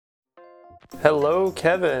Hello,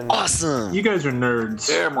 Kevin. Awesome. You guys are nerds.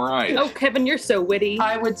 Damn right. Oh, Kevin, you're so witty.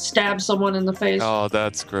 I would stab someone in the face. Oh,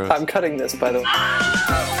 that's gross. I'm cutting this, by the way.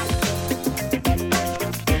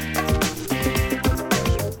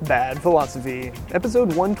 Bad Philosophy, episode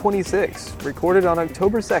 126, recorded on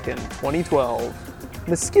October 2nd, 2012.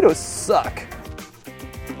 Mosquitos suck.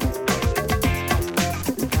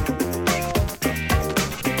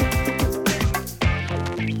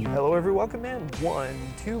 Hello, everyone. Welcome in.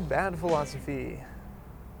 To Bad Philosophy.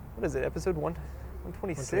 What is it, episode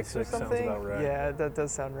 126 or something? Sounds about right. Yeah, that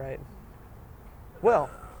does sound right. Well,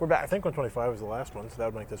 we're back. I think 125 was the last one, so that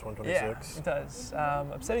would make this 126. Yeah, it does.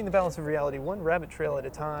 Upsetting the balance of reality, one rabbit trail at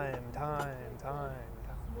a time.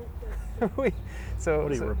 What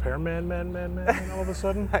are you, repairman, man, all of a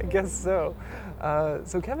sudden? I guess so.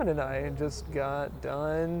 So Kevin and I just got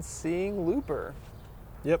done seeing Looper.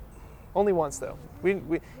 Yep. Only once, though. We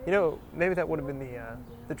maybe that would have been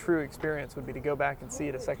the true experience would be to go back and see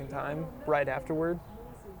it a second time right afterward.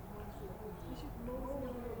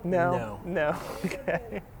 No.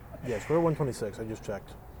 Okay. Yes, we're at 126. I just checked.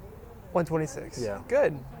 126. Yeah.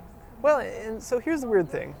 Good. Well, and so here's the weird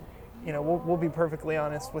thing. We'll be perfectly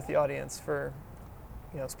honest with the audience for,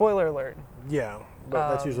 spoiler alert. Yeah, but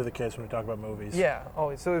that's usually the case when we talk about movies. Yeah,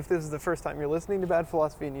 always. So if this is the first time you're listening to Bad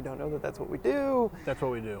Philosophy and you don't know that that's what we do. That's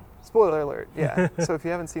what we do. Spoiler alert, yeah. So if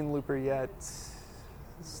you haven't seen Looper yet,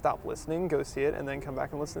 stop listening, go see it, and then come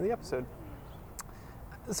back and listen to the episode.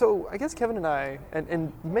 So I guess Kevin and I,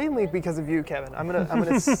 and mainly because of you, Kevin, I'm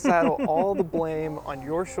gonna saddle all the blame on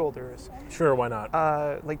your shoulders. Sure, why not?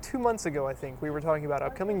 Like 2 months ago, I think we were talking about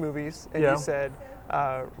upcoming movies, and Yeah. you said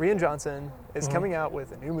Rian Johnson is coming out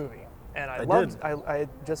with a new movie, and I had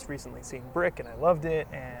just recently seen Brick, and I loved it,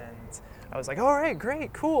 and I was like, all right,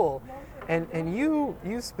 great, cool, and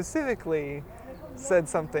you specifically said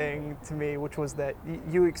something to me, which was that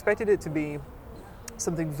you expected it to be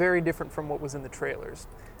something very different from what was in the trailers.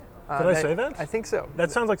 Did I say that? I think so.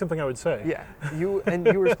 That sounds like something I would say. Yeah, you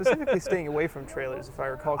were specifically staying away from trailers, if I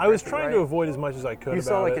recall correctly. I was trying right? to avoid as much as I could. You about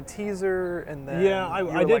saw like it. a teaser, and then Yeah,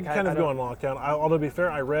 I did kind of go on don't- lockdown. Although to be fair,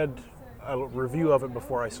 I read a review of it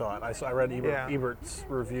before I saw it. I read Ebert's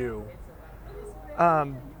review.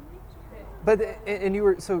 But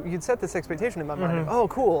you'd set this expectation in my mind. Oh,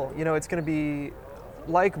 cool! It's going to be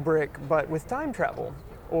like Brick, but with time travel,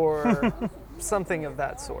 or something of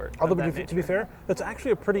that sort. Although to be fair, that's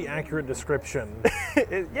actually a pretty accurate description.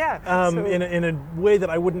 Yeah. In a way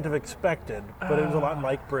that I wouldn't have expected, but it was a lot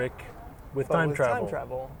like Brick with time travel. Time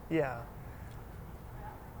travel, yeah.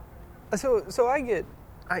 So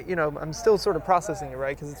I'm still sort of processing it,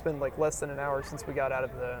 right? Because it's been like less than an hour since we got out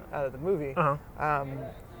of the movie. Uh-huh.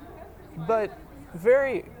 But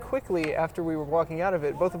very quickly after we were walking out of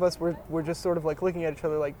it, both of us were just sort of like looking at each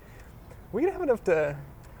other like, we gonna have enough to.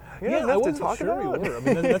 I wasn't talk sure about? we were. I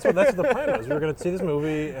mean, that's what the plan was. We were going to see this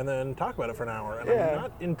movie and then talk about it for an hour. And Yeah. I'm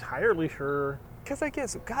not entirely sure. Because I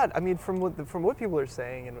guess, God, I mean, from what people are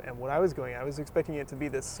saying and what I was was expecting it to be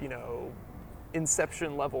this,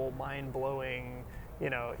 Inception level, mind blowing,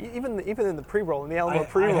 even in the pre-roll, in the Alamo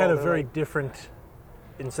pre-roll. I had a they're very like, different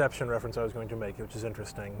Inception reference I was going to make, which is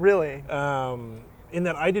interesting. Really? In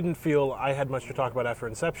that I didn't feel I had much to talk about after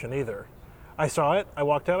Inception either. I saw it, I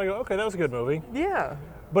walked out, I go, okay, that was a good movie. Yeah.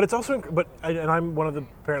 But it's also, and I'm one of the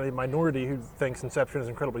apparently minority who thinks Inception is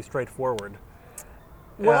incredibly straightforward.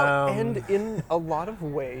 Well, and in a lot of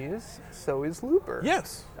ways, so is Looper.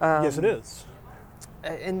 Yes. Yes, it is.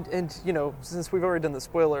 And since we've already done the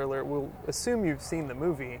spoiler alert, we'll assume you've seen the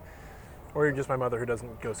movie. Or you're just my mother who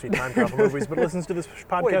doesn't go see time travel movies, but listens to this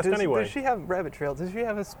podcast anyway. Does she have Rabbit Trail? Does she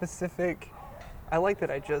have a specific? I like that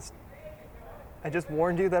I just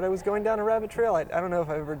warned you that I was going down a rabbit trail. I don't know if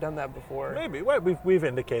I've ever done that before. Maybe. Well, we've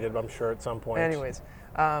indicated, I'm sure, at some point. Anyways,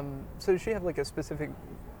 so does she have like a specific?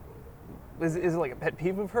 Is it like a pet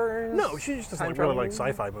peeve of hers? No, she just doesn't really like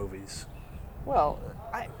sci-fi movies. Well,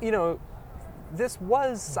 this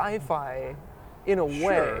was sci-fi in a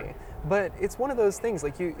way, but it's one of those things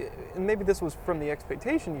like and maybe this was from the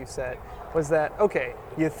expectation you set, was that, okay,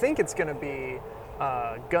 you think it's going to be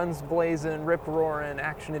guns blazing, rip roaring,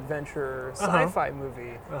 action adventure, sci-fi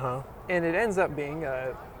movie, and it ends up being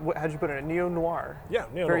how'd you put it, a neo-noir? Yeah,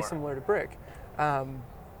 neo-noir. Very similar to Brick,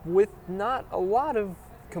 with not a lot of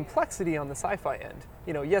complexity on the sci-fi end.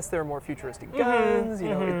 Yes, there are more futuristic guns.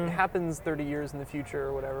 It happens 30 years in the future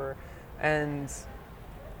or whatever, and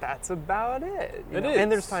that's about it. It is.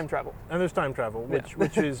 And there's time travel.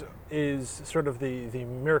 Which is sort of the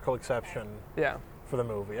miracle exception. Yeah. For the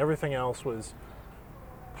movie, everything else was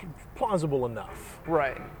plausible enough.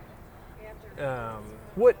 Right.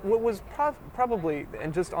 What was probably,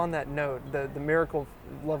 and just on that note, the miracle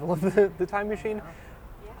level of the time machine,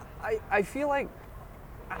 I feel like,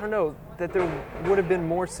 I don't know, that there would have been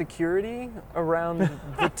more security around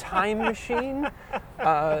the time machine,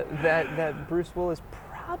 that Bruce Willis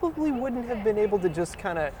probably wouldn't have been able to just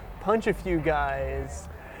kind of punch a few guys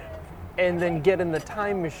and then get in the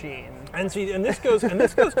time machine. And see, and this goes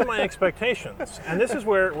to my expectations, and this is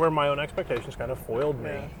where my own expectations kind of foiled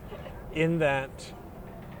me, in that,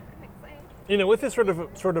 with this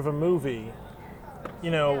sort of a movie,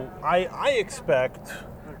 I expect.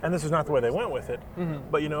 And this is not the way they went with it. Mm-hmm.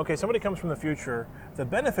 But, okay, somebody comes from the future. The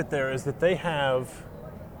benefit there is that they have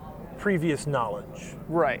previous knowledge.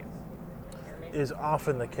 Right. Is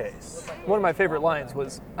often the case. One of my favorite lines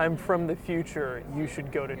was, "I'm from the future, you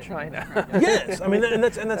should go to China." Yes, I mean, and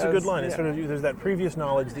that's a good line. It's sort of, there's that previous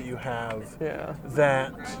knowledge that you have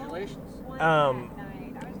that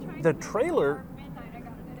the trailer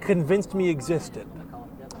convinced me existed.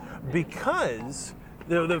 Because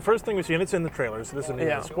the first thing we see, and it's in the trailer, so this isn't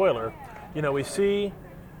even a spoiler, we see,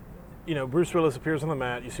 Bruce Willis appears on the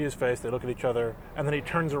mat, you see his face, they look at each other, and then he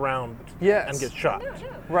turns around and gets shot.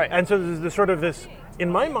 Right. And so there's sort of this,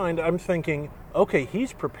 in my mind, I'm thinking, okay,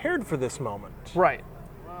 he's prepared for this moment. Right.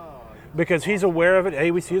 Because he's aware of it.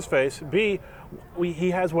 A, we see his face. B,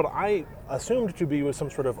 he has what I assumed to be was some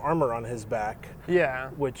sort of armor on his back. Yeah.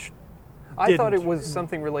 Which I thought it was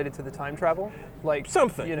something related to the time travel, like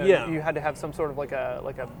something. You had to have some sort of like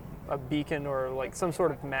a beacon or like some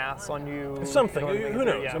sort of mass on you. Something. Who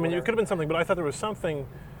knows? I mean, it could have been something, but I thought there was something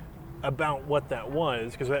about what that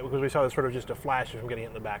was because we saw this sort of just a flash of him getting hit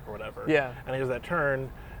in the back or whatever. Yeah. And he does that turn,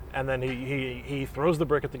 and then he throws the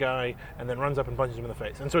brick at the guy and then runs up and punches him in the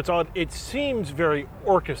face. And so it seems very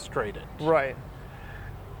orchestrated. Right.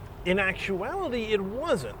 In actuality, it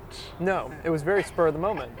wasn't. No, it was very spur of the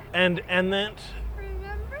moment. And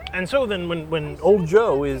so then when old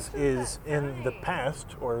Joe is in the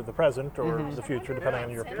past or the present or the future, depending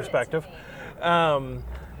on your perspective,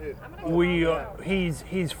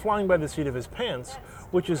 he's flying by the seat of his pants,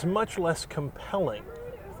 which is much less compelling.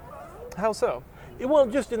 How so? Well,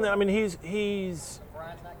 just in that, I mean, he's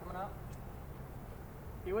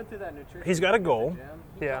got a goal.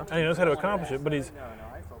 Yeah. And he knows how to accomplish it, but he's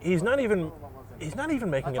not even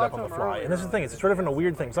making it up on the fly. And this is the thing; it's sort of in a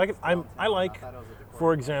weird thing. So I like,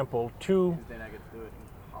 for example,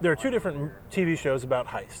 there are two different TV shows about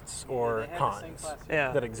heists or cons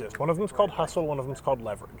that exist. One of them is called Hustle. One of them is called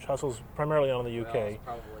Leverage. Hustle's primarily on in the UK.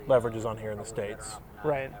 Leverage is on here in the States.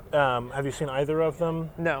 Right. Have you seen either of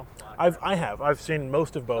them? No. I have. I've seen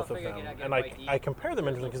most of both of them, and I compare them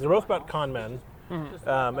interestingly because they're both about con men,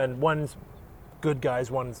 and one's good guys,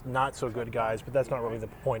 one's not so good guys, but that's not really the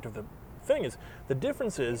point of the thing. Is the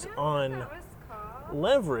difference is on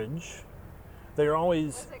Leverage,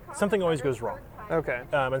 something always goes wrong. Okay.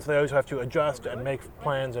 And so they always have to adjust and make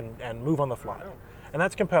plans and move on the fly. And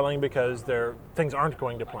that's compelling because things aren't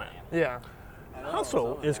going to plan. Yeah.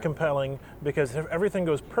 Hustle is compelling because everything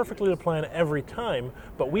goes perfectly to plan every time,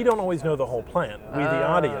 but we don't always know the whole plan, we the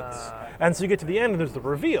audience. And so you get to the end and there's the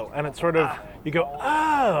reveal, and it's sort of, you go,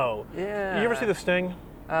 oh! Yeah. You ever see The Sting?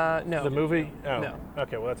 No. The movie? Oh. No.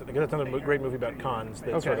 Okay, well that's another great movie about cons.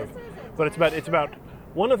 That sort of, but it's about,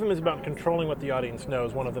 one of them is about controlling what the audience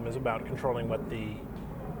knows, one of them is about controlling what the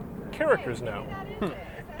characters know.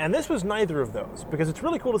 And this was neither of those, because it's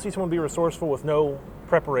really cool to see someone be resourceful with no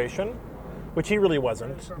preparation, which he really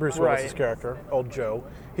wasn't. Bruce Willis's character, old Joe,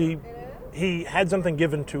 he had something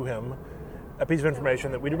given to him, a piece of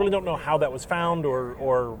information that we really don't know how that was found or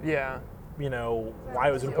why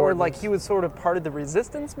it was important. Or like he was sort of part of the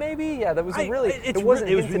resistance, maybe. Yeah, that was it was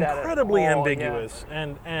incredibly ambiguous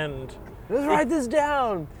and. Let's write this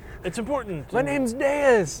down. It's important. My name's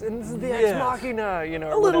Deus, and this is the Ex Machina.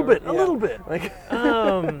 A little bit. Like,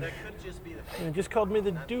 it just called me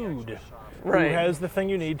the dude who has the thing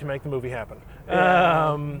you need to make the movie happen.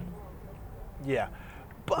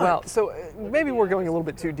 Well, so maybe we're going a little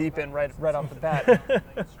bit too deep in right off the bat.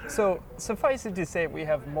 So suffice it to say, we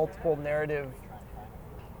have multiple narrative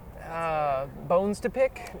bones to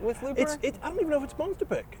pick with Looper. I don't even know if it's bones to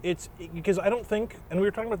pick. It's because I don't think, and we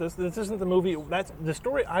were talking about this. This isn't the movie. That's the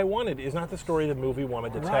story I wanted. Is not the story the movie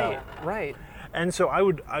wanted to tell. Right. And so I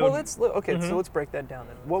would. So let's break that down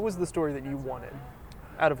then. What was the story that you wanted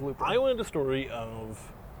out of Looper? I wanted a story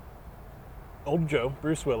of old Joe,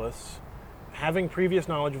 Bruce Willis, having previous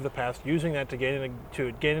knowledge of the past, using that to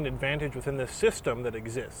gain an advantage within the system that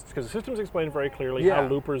exists, because the system's explained very clearly how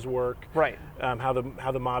loopers work, right? How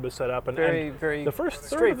the mob is set up, and very the first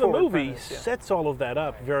third of the movie premise, sets all of that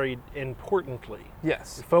up very importantly.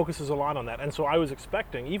 Yes, it focuses a lot on that, and so I was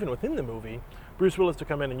expecting, even within the movie, Bruce Willis to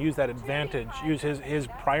come in and use that advantage, use his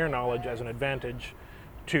prior knowledge as an advantage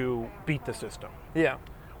to beat the system. Yeah,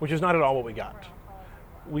 which is not at all what we got.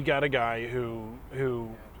 We got a guy who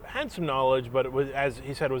had some knowledge, but it was, as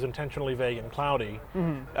he said, was intentionally vague and cloudy,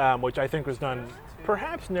 which I think was done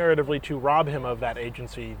perhaps narratively to rob him of that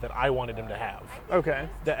agency that I wanted him to have. Okay.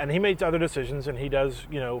 And he makes other decisions, and he does,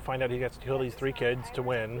 find out he gets to kill these 3 kids to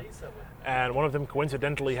win, and one of them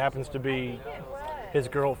coincidentally happens to be his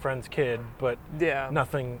girlfriend's kid, but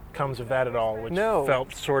nothing comes of that at all, which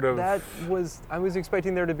felt sort of... I was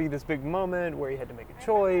expecting there to be this big moment where he had to make a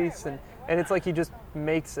choice, and it's like he just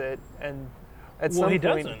makes it, and at some point...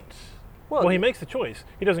 doesn't. Well, he makes the choice.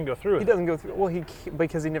 He doesn't go through with it. He doesn't go through... Well,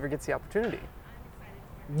 because he never gets the opportunity.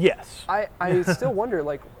 Yes. I still wonder,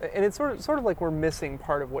 like, and it's sort of like we're missing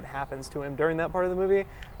part of what happens to him during that part of the movie.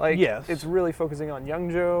 Like, it's really focusing on young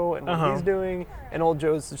Joe and what he's doing, and old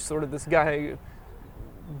Joe's just sort of this guy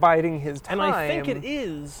biding his time. And I think it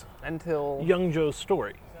is until young Joe's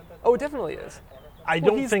story. Oh, it definitely is. I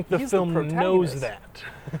don't think the film knows that.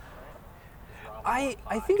 I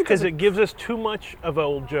think it because it gives us too much of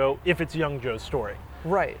old Joe if it's young Joe's story.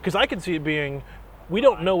 Right. Because I could see it being, we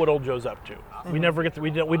don't know what old Joe's up to. We never get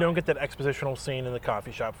we don't get that expositional scene in the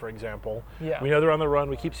coffee shop, for example. Yeah. We know they're on the run.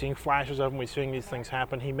 We keep seeing flashes of them. We're seeing these things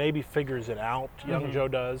happen. He maybe figures it out. Young Joe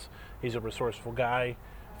does. He's a resourceful guy.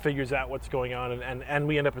 Figures out what's going on, and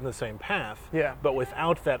we end up in the same path. Yeah. But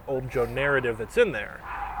without that old Joe narrative that's in there,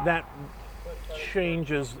 that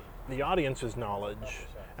changes the audience's knowledge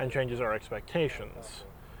and changes our expectations,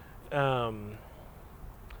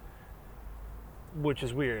 which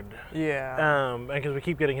is weird. Yeah. Because we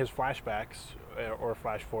keep getting his flashbacks or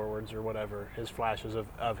flash forwards or whatever, his flashes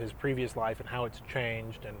of his previous life and how it's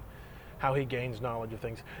changed and how he gains knowledge of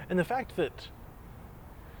things, and the fact that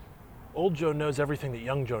old Joe knows everything that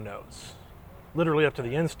young Joe knows, literally up to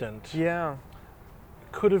the instant. Yeah.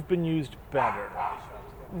 Could have been used better.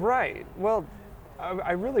 Right. Well,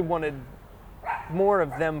 I really wanted more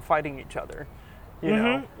of them fighting each other, you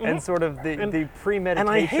know, and sort of the premeditation. And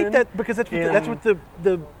I hate that because that's what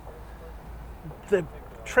the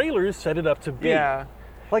trailers set it up to be. Yeah.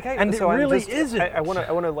 Like it really isn't. I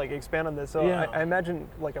want to like expand on this. So I imagine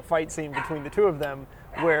like a fight scene between the two of them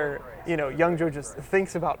where, young Joe just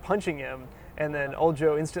thinks about punching him, and then old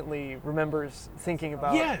Joe instantly remembers thinking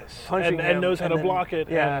about punching him and knows how to block it.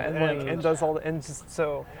 And does all and just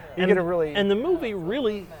so you get a really and the movie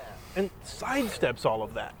really sidesteps all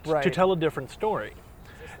of that to tell a different story,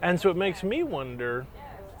 and so it makes me wonder,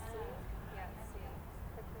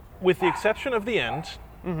 with the exception of the end.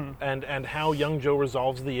 And how young Joe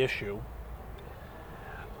resolves the issue.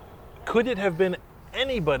 Could it have been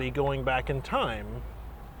anybody going back in time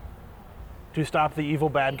to stop the evil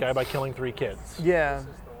bad guy by killing 3 kids? Yeah.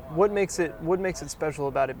 What makes it special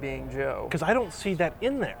about it being Joe? Because I don't see that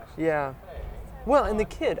in there. Yeah. Well, and the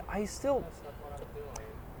kid,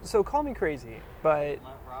 so call me crazy, but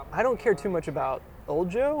I don't care too much about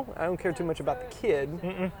old Joe. I don't care too much about the kid.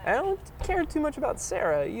 I don't care too much about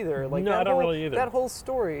Sarah either. Like no, I don't really either. That whole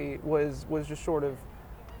story was just sort of.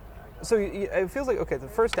 So it feels like the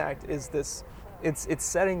first act is this. It's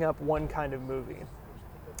setting up one kind of movie,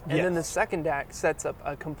 and then the second act sets up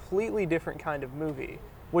a completely different kind of movie,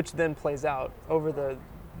 which then plays out over the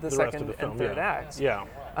second and third acts. Yeah.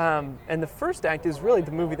 And the first act is really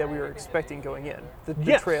the movie that we were expecting going in.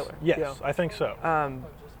 The trailer. Yes, I think so.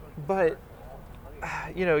 But.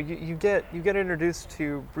 You get introduced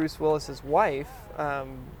to Bruce Willis's wife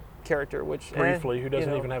character, which briefly, who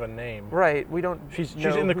doesn't even have a name. Right, we don't. She's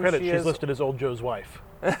in the credits. She's listed as old Joe's wife.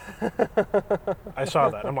 I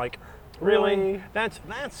saw that. I'm like, really?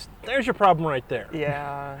 There's your problem right there.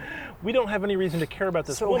 Yeah. We don't have any reason to care about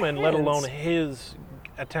this woman, let alone his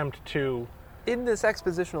attempt to. In this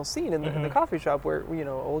expositional scene in the coffee shop, where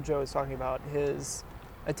old Joe is talking about his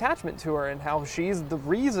attachment to her and how she's the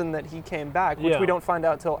reason that he came back, which we don't find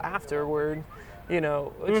out till afterward, which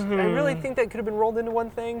I really think that could have been rolled into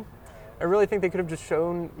one thing. I really think they could have just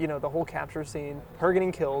shown, the whole capture scene, her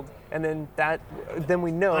getting killed, and then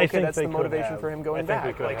we know that's the motivation for him going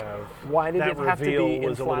back. Why did it have to be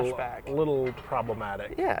in flashback? A little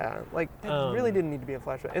problematic. Yeah, that really didn't need to be in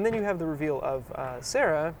flashback. And then you have the reveal of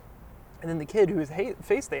Sarah, and then the kid whose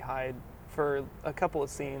face they hide for a couple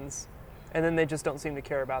of scenes. And then they just don't seem to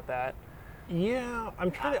care about that. Yeah,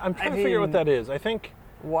 I'm trying to figure out what that is. I think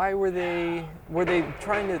Why were they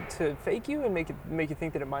trying to fake you and make you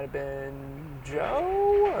think that it might have been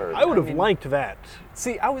Joe? Or I would have liked that.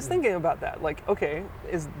 See, I was thinking about that. Like, okay,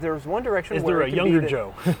 there's one direction Is where there a it could younger be that,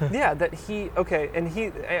 Joe? yeah, that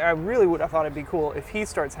I really would have thought it'd be cool if he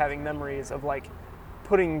starts having memories of like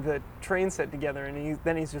putting the train set together, and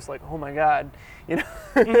then he's just like, oh my god, you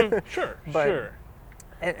know. Sure.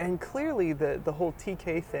 And clearly the whole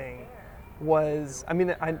TK thing was, I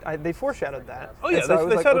mean, they foreshadowed that. Oh yeah, and so I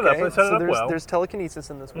was they set it up. okay, They set it up well. There's telekinesis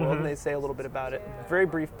in this world, and they say a little bit about it. Very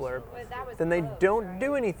brief blurb. Then they don't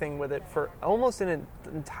do anything with it for almost an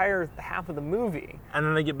entire half of the movie. And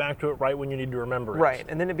then they get back to it right when you need to remember it. Right,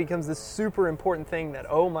 and then it becomes this super important thing that,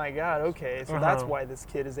 oh my god, okay, so that's why this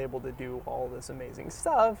kid is able to do all this amazing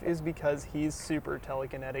stuff, is because he's super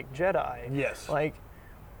telekinetic Jedi. Yes. Like,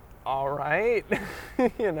 all right,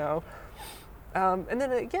 you know. And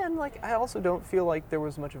then again, like, I also don't feel like there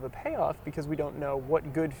was much of a payoff because we don't know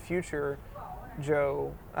what good future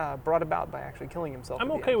Joe brought about by actually killing himself. I'm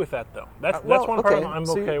at the okay end. with that, though. That's one part of it I'm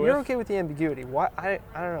so okay with. You're okay with the ambiguity. Why? I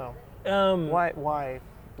don't know.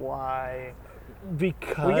 Why?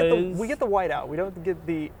 Because we get the whiteout. We don't get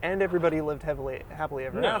the "and everybody lived happily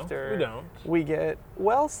ever after." We don't. We get,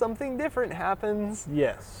 well, something different happens.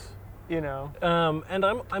 Yes. You know. And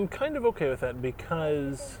I'm kind of okay with that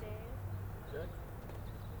because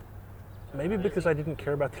maybe because I didn't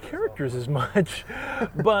care about the characters as much,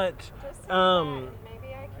 but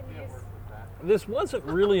this wasn't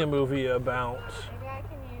really a movie about.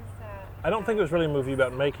 I don't think it was really a movie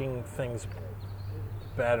about making things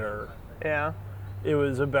better. Yeah. It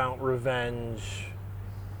was about revenge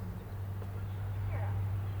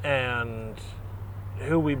and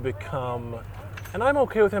who we become. And I'm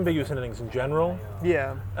okay with ambiguous endings in general.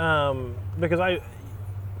 Yeah. Because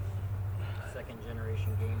Second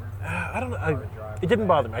generation gamer. I don't know. It didn't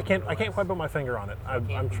bother me. I can't quite put my finger on it.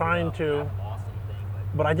 I'm trying to,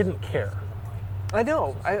 but I didn't care. I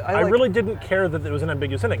know. I really didn't care that it was an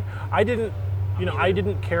ambiguous ending. I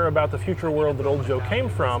didn't care about the future world that old Joe came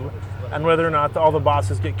from, and whether or not all the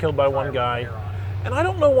bosses get killed by one guy. And I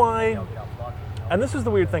don't know why. And this is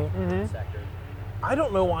the weird thing. Mm-hmm. I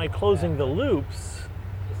don't know why closing the loops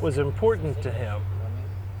was important to him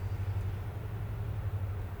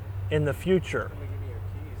in the future.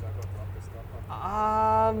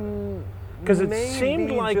 Because it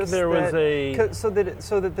seemed like there was so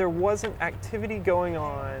that there wasn't activity going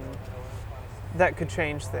on that could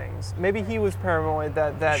change things. Maybe he was paranoid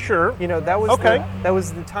that sure, you know, that was okay. that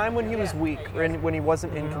was the time when he was weak, when he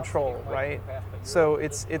wasn't in control, right? So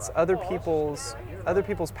it's other people's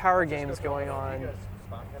power games going on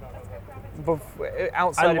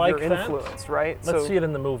outside of your influence, right? Let's see it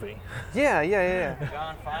in the movie. Yeah.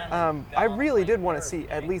 I really did want to see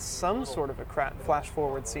at least some sort of a flash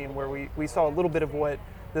forward scene where we saw a little bit of what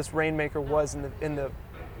this Rainmaker was in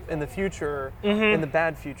the future, in the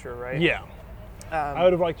bad future, right? Yeah. I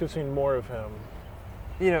would have liked to have seen more of him.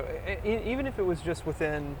 You know, even if it was just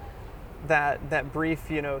within that brief,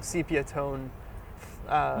 you know, sepia tone.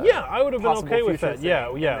 Yeah, I would have been okay with that. Yeah,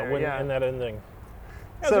 in that ending.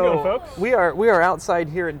 How's it going, folks? We are outside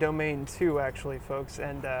here at Domain 2, actually, folks,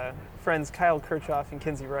 and friends Kyle Kirchhoff and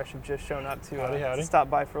Kinsey Rush have just shown up to stop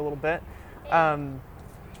by for a little bit.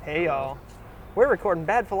 Hey, y'all. We're recording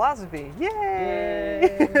Bad Philosophy.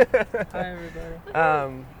 Yay! Hi,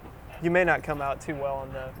 everybody. You may not come out too well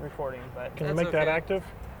on the recording, but... Can you make that active?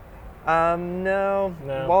 No.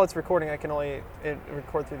 While it's recording, I can only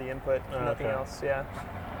record through the input, nothing else, yeah.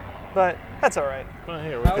 But that's all right.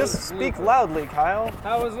 Just speak loudly, Kyle.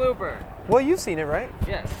 How was Looper? Well, you've seen it, right?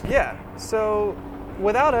 Yes. Yeah. So,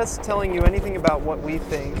 without us telling you anything about what we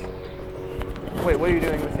think... Wait, what are you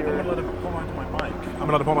doing with your... I'm going to let it pull onto my mic. I'm going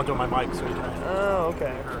to let it pull onto my mic so you can... Oh,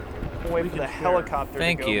 okay. We'll wait for the helicopter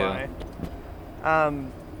to go by.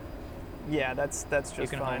 Yeah, that's just fine. You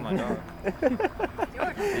can hold my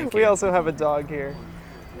dog. We also have a dog here.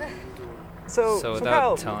 So without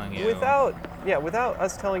Kyle, telling you, without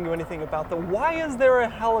us telling you anything about why is there a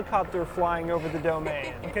helicopter flying over the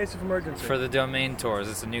domain? In case of emergency. for the domain tours,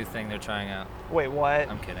 it's a new thing they're trying out. Wait, what?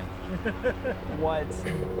 I'm kidding. What?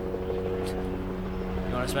 You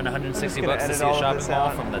want to spend $160 to see edit a all of shopping this mall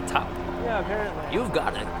out. from the top? Yeah, apparently. You've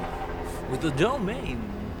got it with the domain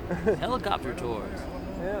helicopter tours.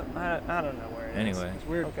 Yeah, I don't know where it is. Anyway, It's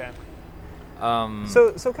weird. Okay.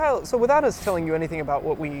 so Kyle, without us telling you anything about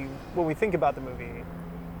what we think about the movie,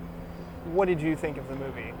 what did you think of the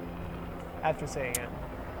movie after seeing it?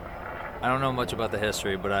 I don't know much about the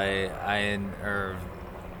history, but I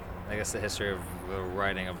guess the history of the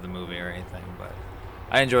writing of the movie or anything, but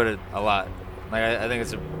I enjoyed it a lot. Like I think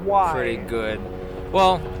it's a Why? pretty good.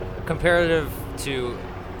 Well, comparative to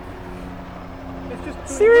It's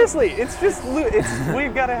just Seriously, it's just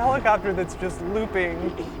we've got a helicopter that's just looping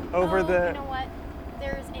over the. You know what?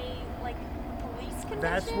 There's a police convention.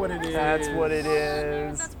 That's what it is. That's what it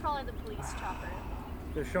Well, is. that's probably the police chopper.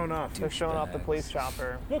 They're showing off. They're showing off the police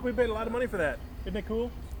chopper. Look, we paid a lot of money for that. Isn't it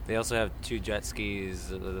cool? They also have 2 jet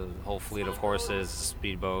skis, a whole fleet of horses,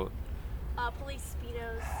 speedboat, Police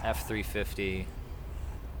speedos. F-350,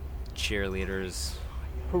 cheerleaders,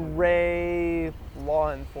 Hooray,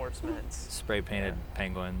 law enforcement. spray painted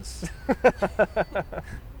penguins.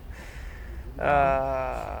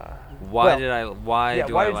 Why do I why did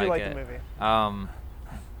like you like it? the movie?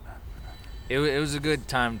 It was a good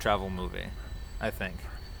time travel movie, I think.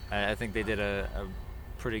 I think they did a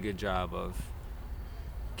pretty good job of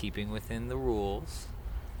keeping within the rules.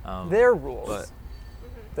 Their rules but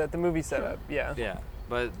that the movie set up. Yeah. yeah,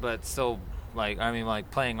 but still,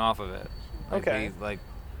 playing off of it. Okay.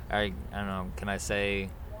 I don't know. Can I say?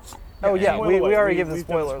 Oh yeah, Spoiler we alert. already give the We've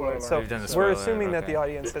done the spoiler spoiler alert. So We've done the we're spoiler assuming alert, that the okay.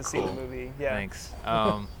 audience has seen the Cool. movie. Yeah. Thanks.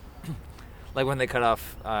 Like when they cut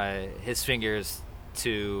off his fingers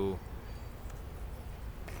to,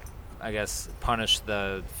 I guess, punish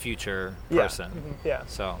the future Yeah. person. Yeah.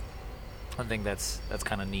 So I think that's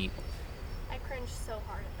kind of neat. I cringed so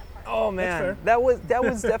hard at that part. Oh man, that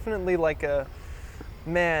was definitely like a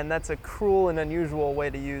man. That's a cruel and unusual way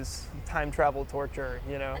to use time travel torture.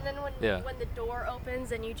 You know. And then when the door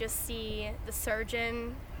opens and you just see the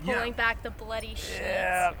surgeon pulling back the bloody sheets.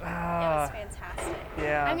 Yeah. It was fantastic.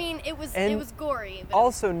 Yeah. I mean, it was gory. But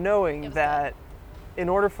Also knowing it was that in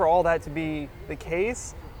order for all that to be the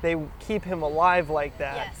case, they keep him alive like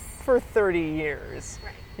that Yes. for 30 years.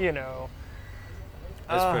 Right. You know.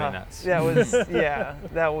 That's pretty nuts. That was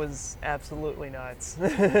that was absolutely nuts.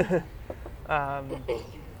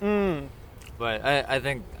 But I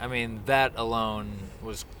think that alone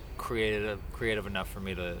was creative enough for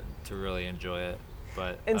me to really enjoy it.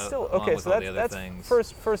 But And still, along okay, with so all the other that's things.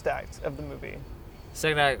 first act of the movie.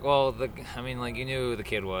 Second act, well, you knew who the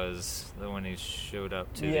kid was when he showed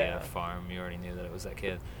up to Yeah. the farm. You already knew that it was that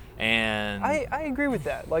kid. And I agree with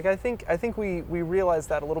that. Like I think we realized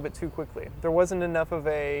that a little bit too quickly. There wasn't enough of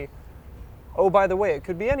a, oh, by the way, it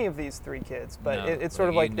could be any of these 3 kids, but No, it's sort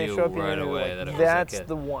of you like they knew show up right and you knew, away like, that it was that that's kid.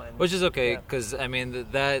 the one. which is okay Yeah. because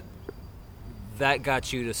that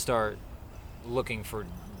got you to start looking for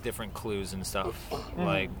different clues and stuff.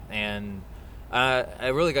 And I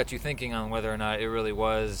really got you thinking on whether or not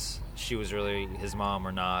she was really his mom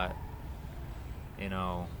or not. You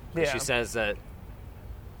know, 'cause Yeah. she says that.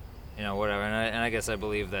 Whatever, and I guess I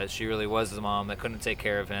believe that she really was the mom that couldn't take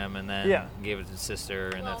care of him, and then gave it to his sister,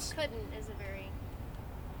 and well, that's couldn't is a very.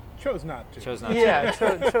 Chose not to. chose not Yeah,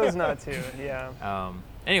 to. chose not to. Yeah.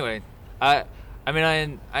 Anyway, I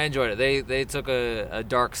enjoyed it. They took a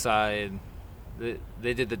dark side.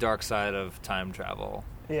 They did the dark side of time travel,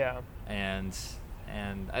 Yeah. and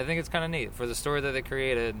I think it's kind of neat for the story that they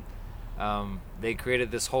created. They created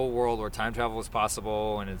this whole world where time travel is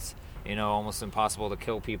possible, and it's almost impossible to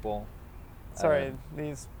kill people. Sorry,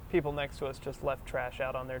 these people next to us just left trash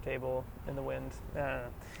out on their table in the wind.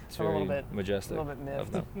 It's I'm very a little bit majestic. A little bit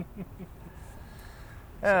of miffed. them.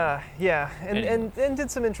 Yeah, and, Anyway. and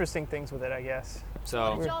did some interesting things with it, I guess. What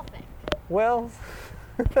So did y'all think? Well,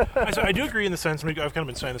 I do agree in the sense, I've kind of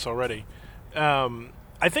been saying this already.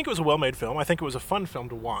 I think it was a well-made film. I think it was a fun film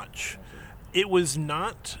to watch. It was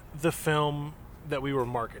not the film that we were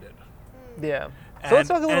marketed. yeah. So let's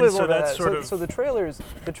talk a little bit more about that. sort So the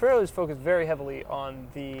trailers focus very heavily on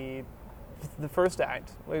the first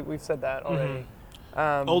act. We've said that already.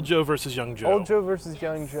 Old Joe versus Young Joe. Old Joe versus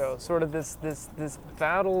Young Joe. Sort of this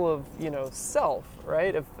battle of self,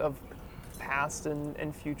 right? Of past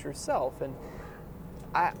and future self. And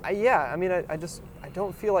I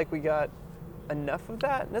don't feel like we got enough of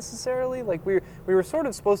that necessarily. Like we were sort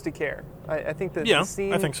of supposed to care. I think that Yeah, the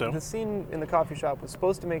scene, I think so. The scene in the coffee shop was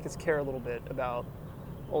supposed to make us care a little bit about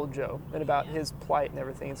Old Joe and about his plight and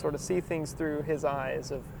everything, and sort of see things through his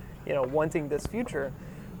eyes of wanting this future.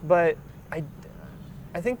 But I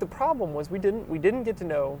think the problem was we didn't get to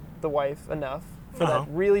know the wife enough for that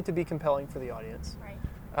really to be compelling for the audience. Right.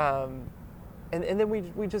 And then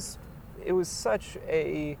we just, it was such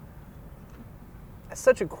a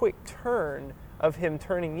quick turn of him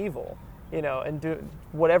turning evil, and do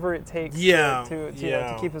whatever it takes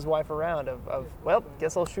to keep his wife around. Well,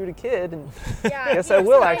 guess I'll shoot a kid, and Yeah, guess he I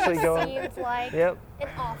will straight up actually go. Seems like Yep. an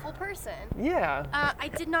awful person. Yeah. I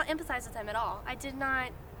did not empathize with him at all. I did not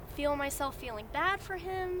feel myself feeling bad for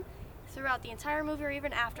him throughout the entire movie, or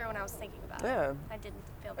even after when I was thinking about Yeah. it. I didn't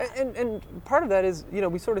feel bad. And part of that is,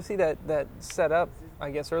 we sort of see that set up,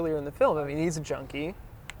 I guess, earlier in the film. I mean, he's a junkie.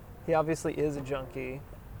 He obviously is a junkie.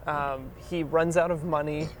 He runs out of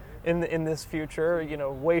money in this future,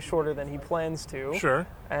 way shorter than he plans to. Sure.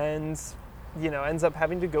 And, ends up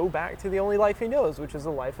having to go back to the only life he knows, which is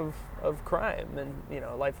a life of crime and,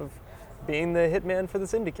 a life of being the hitman for the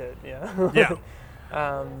syndicate. Yeah.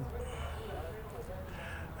 Yeah.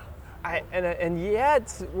 And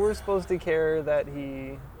yet we're supposed to care that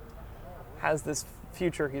he has this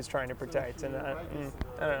future he's trying to protect, and I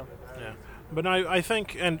don't know. Yeah, but I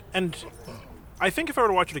think and I think if I were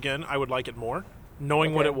to watch it again, I would like it more,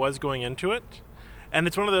 knowing what it was going into it. And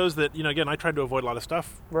it's one of those that again, I tried to avoid a lot of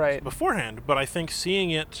stuff beforehand, but I think seeing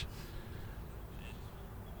it,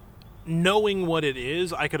 knowing what it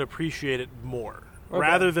is, I could appreciate it more.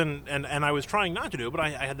 Rather than, and I was trying not to do it, but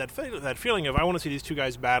I had that feeling of I want to see these two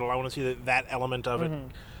guys battle. I want to see that element of it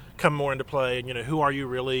come more into play. And who are you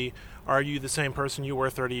really? Are you the same person you were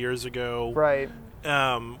 30 years ago? Right.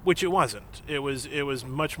 Which it wasn't. It was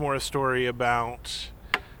much more a story about.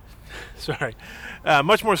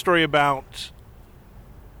 Much more story about.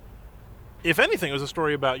 If anything, it was a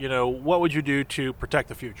story about what would you do to protect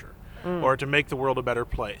the future, or to make the world a better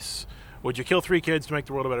place. Would you kill 3 kids to make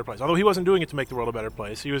the world a better place? Although he wasn't doing it to make the world a better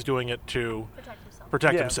place, he was doing it to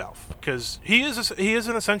protect himself. Because he is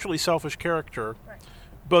an essentially selfish character,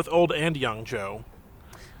 both old and young Joe.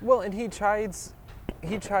 Well, and he chides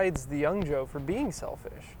the young Joe for being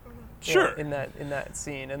selfish. Sure. In that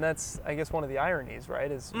scene, and that's I guess one of the ironies,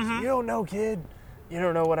 right? Is you don't know, kid. You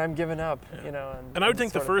don't know what I'm giving up. And I would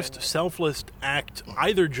think the first selfless act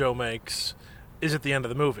either Joe makes is at the end of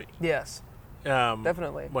the movie. Yes.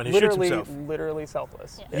 Definitely. When he shoots himself. Literally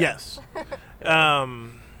selfless. Yeah. Yes.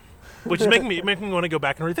 Which is making me want to go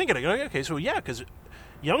back and rethink it. Okay, so because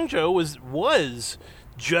young Joe was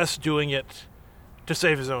just doing it to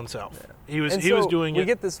save his own self. Yeah. He was doing it. We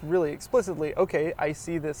get this really explicitly. Okay, I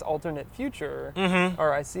see this alternate future,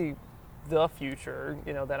 or I see the future,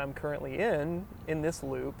 that I'm currently in this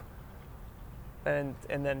loop, and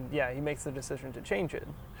then he makes the decision to change it.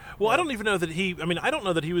 Well, I don't even know that I don't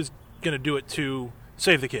know that he was going to do it to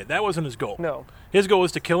save the kid. That wasn't his goal. No. His goal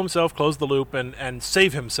was to kill himself, close the loop, and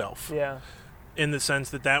save himself. Yeah. In the sense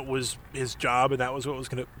that was his job, and that was what was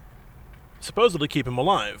going to supposedly keep him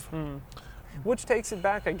alive. Which takes it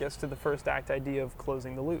back, I guess, to the first act idea of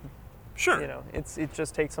closing the loop. Sure. It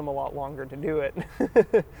just takes him a lot longer to do it,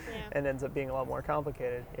 and ends up being a lot more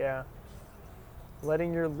complicated. Yeah.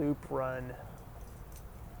 Letting your loop run.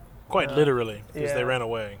 Quite literally, because they ran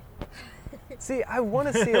away. See, I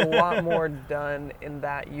want to see a lot more done in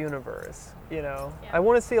that universe, I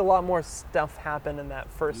want to see a lot more stuff happen in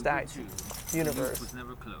that first act universe. Was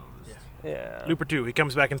never closed. Yeah. Looper 2, he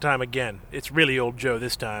comes back in time again. It's really old Joe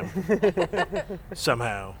this time.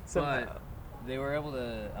 Somehow. But they were able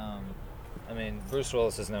to, Bruce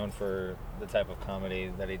Willis is known for the type of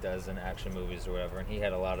comedy that he does in action movies or whatever, and he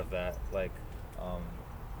had a lot of that, like,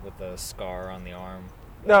 with the scar on the arm.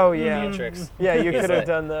 Oh, yeah. Matrix. Yeah, you could have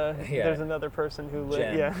done there's another person who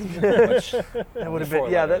lived. Yeah. Which, that would have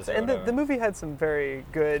been. Yeah, the movie had some very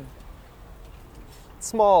good,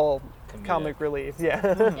 small comic relief.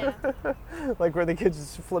 Yeah. Like where the kid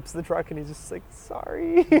just flips the truck and he's just like,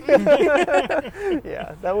 sorry.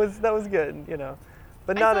 Yeah, that was good,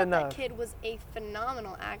 but not enough. That kid was a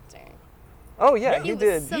phenomenal actor. Oh, yeah, he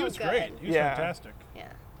did. So he was good. great. He was fantastic.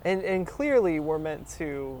 Yeah. And clearly we're meant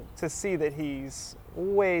to see that he's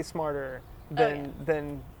way smarter than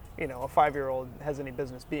a 5-year-old has any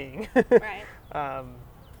business being. Right. I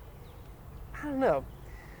don't know.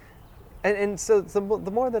 And so the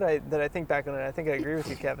more that I think back on it, I think I agree with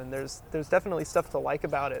you, Kevin. There's definitely stuff to like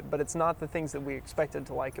about it, but it's not the things that we expected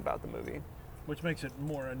to like about the movie. Which makes it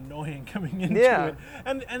more annoying coming into it.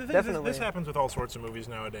 And the thing is, this happens with all sorts of movies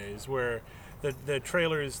nowadays, where the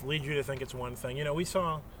trailers lead you to think it's one thing. We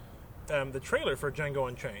saw the trailer for Django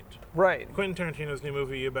Unchained. Right. Quentin Tarantino's new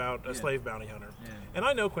movie about a slave bounty hunter. Yeah. And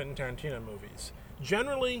I know Quentin Tarantino movies.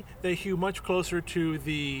 Generally, they hew much closer to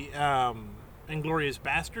the Inglourious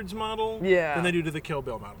Bastards model than they do to the Kill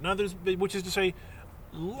Bill model. Now, which is to say,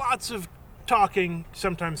 lots of talking,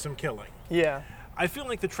 sometimes some killing. Yeah. I feel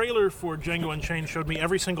like the trailer for Django Unchained showed me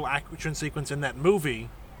every single action sequence in that movie,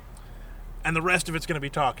 and the rest of it's going to be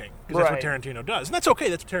talking, because that's what Tarantino does. And that's okay,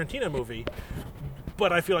 that's a Tarantino movie,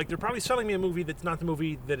 but I feel like they're probably selling me a movie that's not the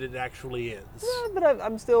movie that it actually is. Yeah, but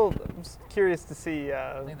I'm still curious to see...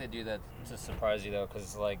 I think they do that to surprise you, though,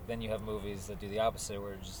 because then you have movies that do the opposite,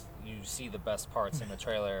 where you see the best parts in the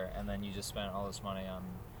trailer, and then you just spent all this money on...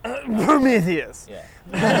 Prometheus. Yeah.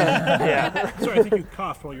 Yeah. Sorry, I think you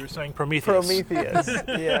coughed while you were saying Prometheus. Prometheus,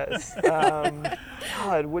 yes.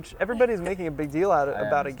 God, which everybody's making a big deal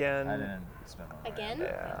about again. I didn't spend all that. Again?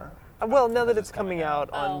 Yeah. Well, now that it's coming out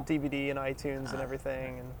on Oh. DVD and iTunes and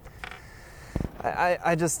everything, and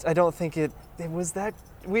I don't think it was that.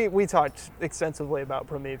 We talked extensively about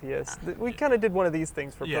Prometheus. We kind of did one of these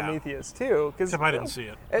things for Yeah. Prometheus too, because Except I didn't see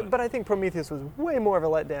it. But I think Prometheus was way more of a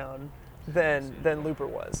letdown than Looper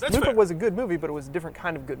was. That's Looper fair. was a good movie, but it was a different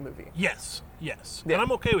kind of good movie. Yes. Yeah. And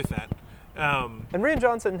I'm okay with that. And Rian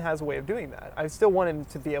Johnson has a way of doing that. I still want him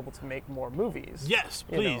to be able to make more movies. Yes,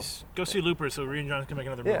 You know. please. Go see Looper so Rian Johnson can make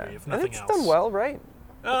another Yeah, movie, if and nothing it's else. done well, right?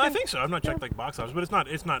 I think so. I've not checked like box office, but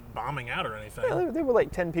it's not bombing out or anything. Yeah, there were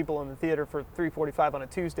like 10 people in the theater for 3:45 on a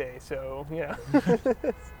Tuesday, so yeah.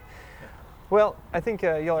 Well, I think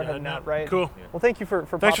y'all are heading out, right? Cool. Well, thank you for Thanks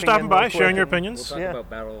for popping stopping in by, real sharing quick your and- We'll opinions. talk Yeah. about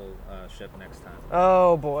Battleship next time.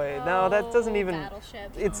 Oh boy, no, that doesn't even.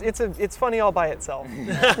 Battleship. It's funny all by itself.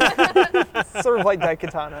 It's sort of like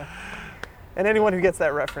Daikatana. And anyone who gets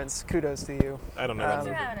that reference, kudos to you. I don't know. Um, that Thanks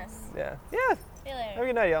for movie. having us. Yeah. Yeah. See you Have a later.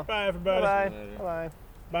 good night, y'all. Bye, everybody. Bye. Later. Bye.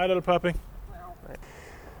 Bye, little puppy.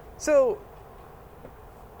 So,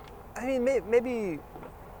 I mean, maybe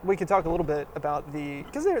we could talk a little bit about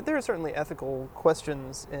because there are certainly ethical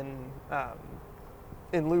questions in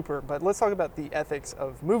Looper, but let's talk about the ethics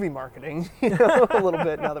of movie marketing a little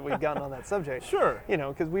bit now that we've gotten on that subject. Sure.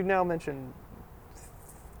 Because we've now mentioned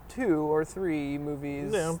 2 or 3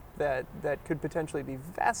 movies Yeah. that could potentially be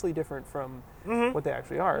vastly different from Mm-hmm. what they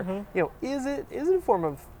actually are. Is it a form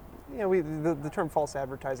of the term false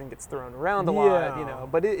advertising gets thrown around a lot, Yeah.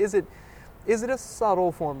 but is it a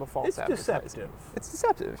subtle form of false It's advertising? deceptive. It's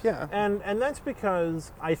deceptive, yeah. And that's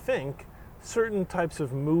because I think certain types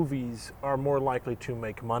of movies are more likely to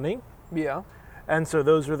make money. Yeah. And so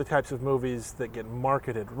those are the types of movies that get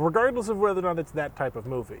marketed, regardless of whether or not it's that type of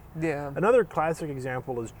movie. Yeah. Another classic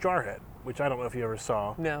example is Jarhead, which I don't know if you ever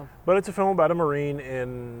saw. No. But it's a film about a Marine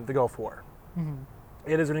in the Gulf War.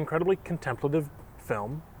 It is an incredibly contemplative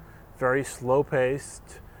film, very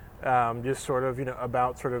slow-paced, just sort of,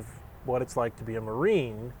 about sort of what it's like to be a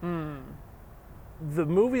Marine. The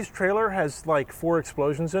movie's trailer has like 4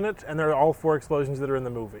 explosions in it, and they're all 4 explosions that are in the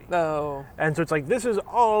movie. Oh. And so it's like, this is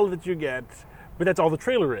all that you get, but that's all the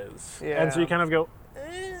trailer is. Yeah. And so you kind of go,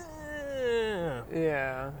 eh.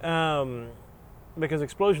 Yeah. Because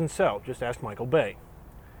explosions sell. Just ask Michael Bay.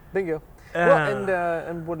 Bingo. Well,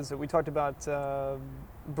 and what is it? We talked about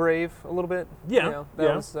Brave a little bit. Yeah, That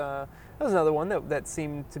yeah. was another one that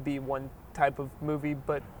seemed to be one type of movie,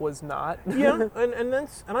 but was not. Yeah,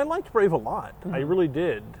 and I liked Brave a lot. I really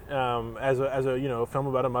did. As a film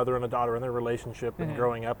about a mother and a daughter and their relationship and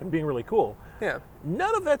growing up and being really cool. Yeah.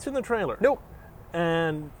 None of that's in the trailer. Nope.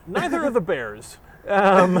 And neither are the bears.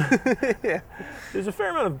 Yeah. There's a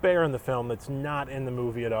fair amount of bear in the film that's not in the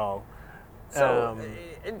movie at all. So,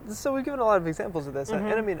 so we've given a lot of examples of this, and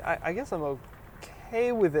I mean, I guess I'm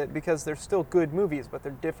okay with it because they're still good movies, but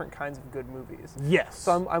they're different kinds of good movies. Yes.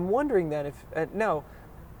 So I'm wondering then if now,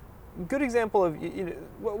 good example of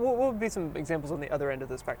what would be some examples on the other end of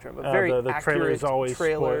the spectrum of very the accurate trailer is always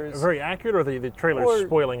trailers. very accurate, or the trailer Or- is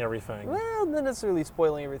spoiling everything. Well, not necessarily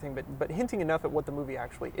spoiling everything, but hinting enough at what the movie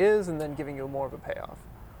actually is, and then giving you more of a payoff.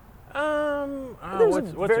 There's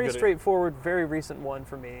what's a very good- straightforward, very recent one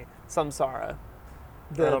for me, Samsara.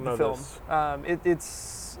 I don't know film. this.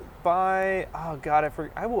 It's by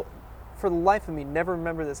I will, for the life of me, never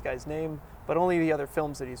remember this guy's name, but only the other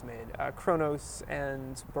films that he's made, Kronos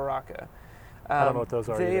and Baraka. I don't know what those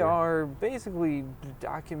are They either. are basically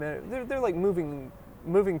documentary. They're like moving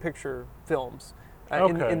picture films,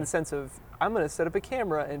 Okay. in the sense of I'm going to set up a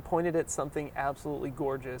camera and point it at something absolutely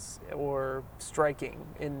gorgeous or striking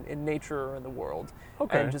in nature or in the world,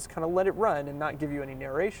 Okay. and just kind of let it run and not give you any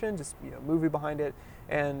narration, just movie behind it,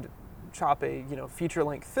 and chop a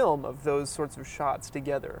feature-length film of those sorts of shots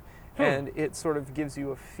together. And it sort of gives you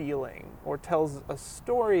a feeling or tells a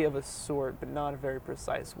story of a sort, but not a very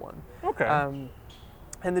precise one. Okay.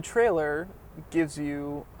 And the trailer gives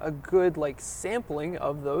you a good sampling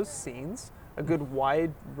of those scenes, a good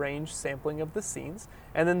wide range sampling of the scenes,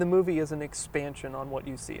 and then the movie is an expansion on what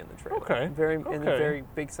you see in the trailer. Okay. In Okay. the very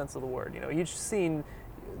big sense of the word. Each scene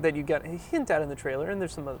that you get a hint at in the trailer, and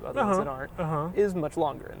there's some other ones that aren't, is much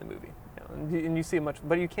longer in the movie. And you see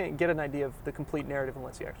but you can't get an idea of the complete narrative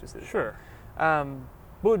unless you actually see the Sure. film.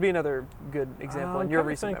 What would be another good example in your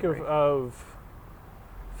recent think memory? of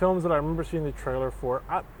films that I remember seeing the trailer for.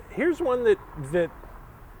 Here's one that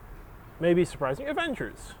may be surprising.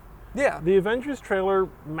 Avengers. Yeah. The Avengers trailer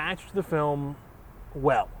matched the film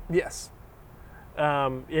well. Yes.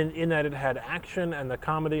 In that it had action and the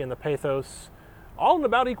comedy and the pathos all in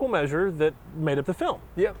about equal measure that made up the film.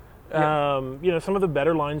 Yep. Some of the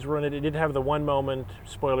better lines were in it. It did have the one moment.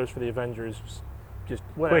 Spoilers for the Avengers. Just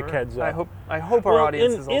Whatever. quick heads up. I hope our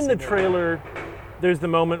audience is in the trailer. There's the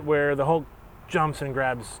moment where the Hulk jumps and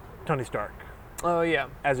grabs Tony Stark. Oh yeah.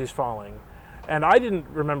 As he's falling, and I didn't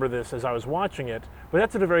remember this as I was watching it, but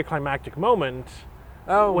that's at a very climactic moment.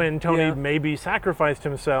 Oh, when Tony maybe sacrificed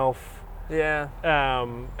himself. Yeah.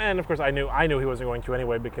 And of course, I knew he wasn't going to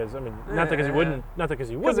anyway because not because he wouldn't, because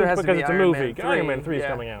it's a Iron movie. Man 3. Iron Man 3 is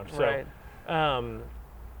coming out. So, right.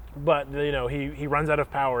 But he runs out of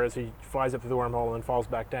power as he flies up through the wormhole and then falls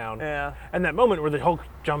back down. Yeah. And that moment where the Hulk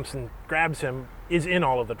jumps and grabs him is in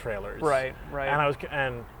all of the trailers. Right.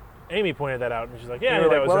 And Amy pointed that out, and she's like, "Yeah,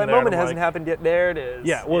 that was well, in that there." moment hasn't happened yet. There it is.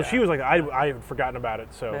 Yeah. Well, she was like, "I had forgotten about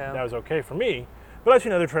it, so that was okay for me." But I've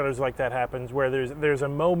seen other trailers like that happens where there's a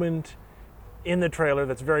moment in the trailer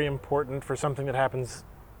that's very important for something that happens,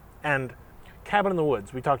 and Cabin in the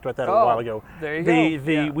Woods. We talked about that a while ago. There you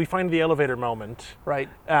go. We find the elevator moment, right?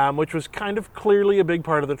 Which was kind of clearly a big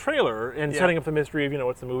part of the trailer in setting up the mystery of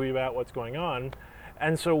what's the movie about, what's going on,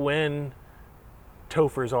 and so when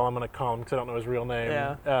Topher's all I'm going to call him because I don't know his real name.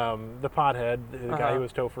 The pothead, the guy who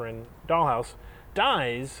was Topher in Dollhouse,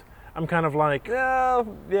 dies. I'm kind of like, I'm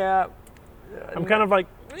kind of like,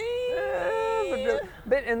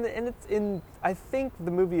 but it's in. I think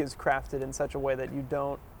the movie is crafted in such a way that you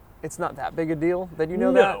don't. It's not that big a deal that that.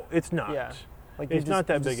 No, it's not. Yeah. Like it's not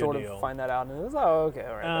that big a deal. Sort of find that out, and it's okay,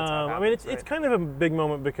 all right. That's how it happens, it's kind of a big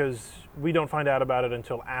moment because we don't find out about it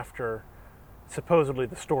until after, supposedly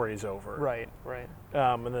the story's over. Right.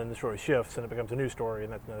 And then the story shifts and it becomes a new story,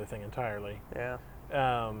 and that's another thing entirely. Yeah.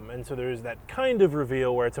 And so there's that kind of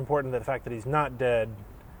reveal where it's important that the fact that he's not dead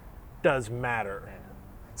does matter. Yeah.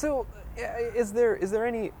 So, is there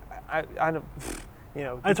any? I don't.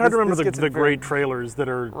 It's hard to remember the great trailers that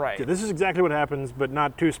are. Right. Yeah, this is exactly what happens, but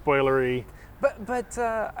not too spoilery. But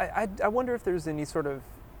I wonder if there's any sort of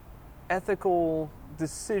ethical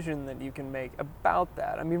decision that you can make about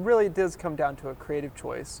that. I mean, really, it does come down to a creative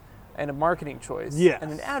choice and a marketing choice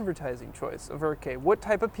and an advertising choice of, okay, what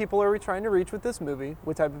type of people are we trying to reach with this movie?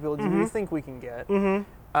 What type of people do we think we can get?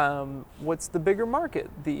 What's the bigger market?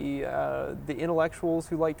 The intellectuals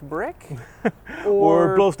who liked Brick,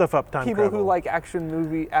 or blow stuff up time people travel. who like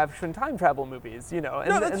action time travel movies. And, no,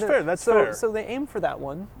 that's fair. That's fair. So they aim for that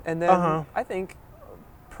one, and then I think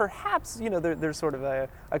perhaps there's sort of a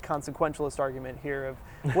consequentialist argument here of,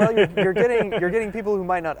 well, you're getting people who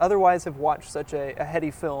might not otherwise have watched such a heady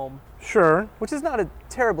film. Sure. Which is not a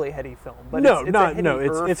terribly heady film, but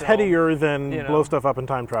it's headier than blow stuff up in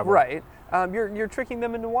time travel. Right. You're tricking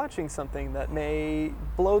them into watching something that may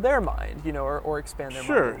blow their mind, or expand their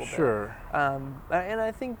mind a little bit. Sure. And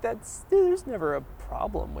I think there's never a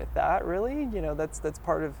problem with that, really. That's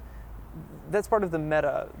part of the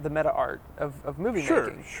meta art of movie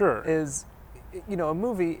making. Sure. Is a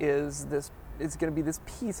movie is this. It's going to be this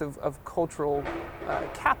piece of cultural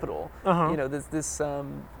capital. This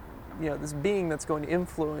being that's going to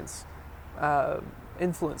influence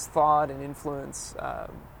thought and influence a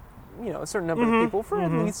certain number of people for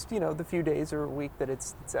at least the few days or a week that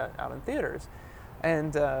it's out in theaters,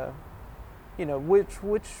 and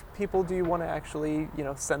which people do you want to actually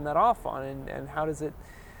send that off on, and how does it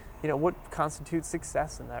what constitutes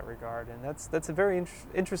success in that regard? And that's a very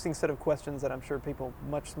interesting set of questions that I'm sure people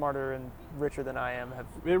much smarter and richer than I am have.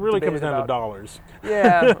 It really comes down about. to dollars.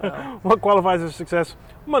 Yeah. Well. What qualifies as success?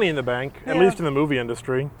 Money in the bank, at least in the movie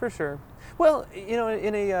industry. For sure. Well, in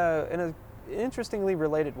a interestingly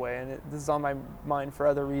related way, and this is on my mind for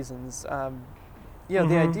other reasons. The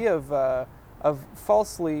idea of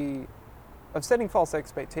setting false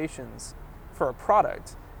expectations for a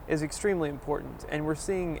product is extremely important, and we're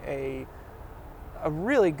seeing a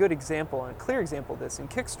really good example and a clear example of this in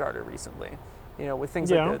Kickstarter recently. With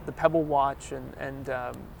things like the Pebble Watch, and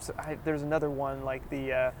there's another one like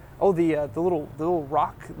the little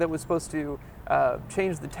rock that was supposed to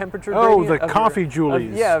change the temperature. Oh, the coffee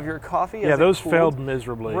Julies. Of your coffee. Yeah, those failed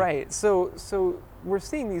miserably. Right. So we're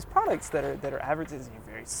seeing these products that are advertising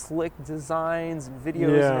very slick designs and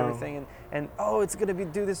videos and everything, and it's going to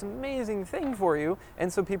do this amazing thing for you,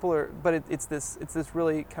 and so people are. But it's this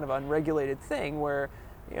really kind of unregulated thing where.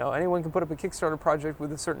 Anyone can put up a Kickstarter project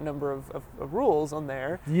with a certain number of rules on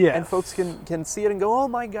there, and folks can see it and go, "Oh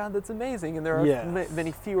my God, that's amazing!" And there are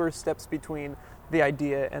many fewer steps between the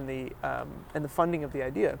idea and the funding of the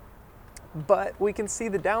idea. But we can see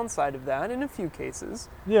the downside of that in a few cases.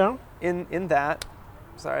 Yeah. In that,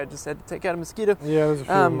 sorry, I just had to take out a mosquito. Yeah, there's a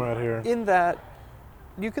few of them right here. In that,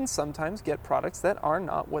 you can sometimes get products that are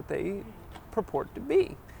not what they purport to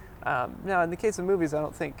be. Now, in the case of movies, I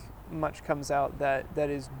don't think much comes out that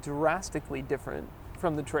is drastically different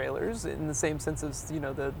from the trailers in the same sense as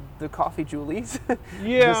the coffee Julies.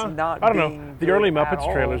 Yeah, Just not I don't know. being The good early at Muppets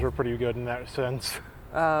all. trailers were pretty good in that sense.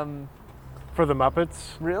 For the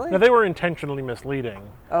Muppets, Really? Now they were intentionally misleading.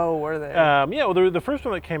 Oh, were they? Yeah, well, the first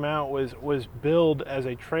one that came out was billed as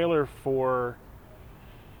a trailer for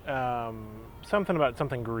something about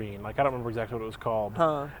something green. Like I don't remember exactly what it was called.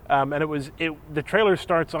 Huh. And the trailer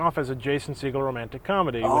starts off as a Jason Segel romantic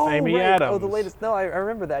comedy Oh, with Amy right. Adams. Oh, the latest. No, I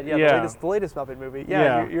remember that. Yeah, Yeah. the latest Muppet movie.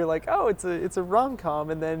 Yeah, Yeah. You're like, oh, it's a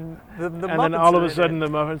rom-com, and then the and Muppets then all of are a in sudden it.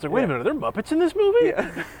 the Muppets are like, wait Yeah. a minute, are there Muppets in this movie?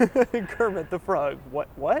 Yeah. Kermit the Frog. What?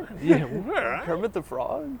 Yeah. Kermit the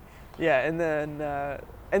Frog? Yeah, and then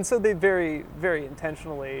and so they very, very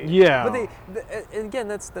intentionally. Yeah. But and again,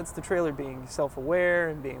 that's the trailer being self-aware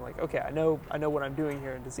and being like, okay, I know what I'm doing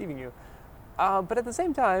here and deceiving you. But at the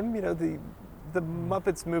same time, the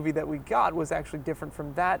Muppets movie that we got was actually different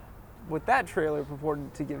from that. What that trailer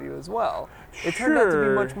purported to give you as well. It turned out to be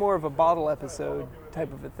Sure. much more of a bottle episode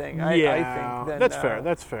type of a thing. I think. Than, that's fair.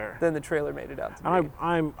 That's fair. Than the trailer made it out to be.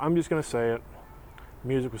 I'm just gonna say it.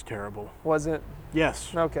 Music was terrible. Was it?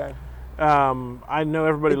 Yes. Okay. I know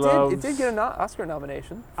everybody loves. It did get an Oscar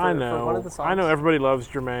nomination. I For know. one of the songs. I know everybody loves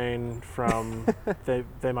Jermaine from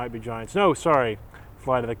They Might Be Giants. No, sorry,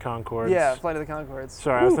 Flight of the Conchords. Yeah, Flight of the Conchords.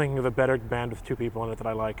 Sorry, I was thinking of a better band with two people in it that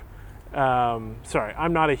I like. Sorry,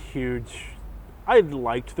 I'm not a huge. I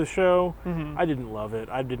liked the show. Mm-hmm. I didn't love it.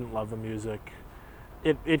 I didn't love the music.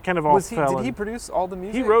 It kind of all fell. Did he produce all the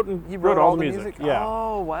music? He wrote all the music. Yeah.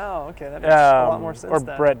 Oh wow. Okay, that makes a lot more sense. Or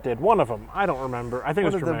then. Brett did. One of them. I don't remember. I think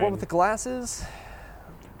it was Jermaine. The one with the glasses.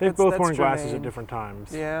 They've both that's worn glasses Jermaine. at different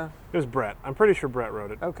times. Yeah. It was Brett. I'm pretty sure Brett wrote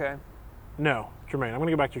it. Okay. No, Jermaine. I'm going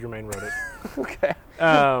to go back to Jermaine wrote it. Okay.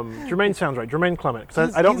 Jermaine sounds right. Jermaine Clement.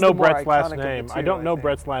 'Cause I don't He's know the more Brett's last iconic of the name. I two, don't know think.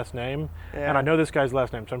 Brett's last name, Yeah. and I know this guy's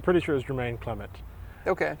last name, so I'm pretty sure it's Jermaine Clement.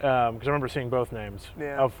 Okay. Because I remember seeing both names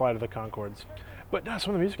Yeah. of Flight of the Conchords. But no,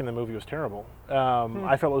 some of the music in the movie was terrible.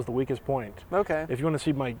 I felt it was the weakest point. Okay. If you want to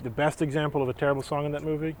see the best example of a terrible song in that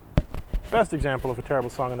movie,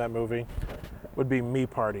 would be Me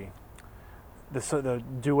Party. The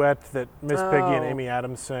duet that Miss Piggy and Oh. Amy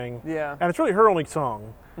Adams sing. Yeah. And it's really her only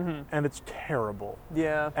song, Mhm. and it's terrible.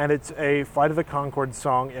 Yeah. And it's a Flight of the Conchords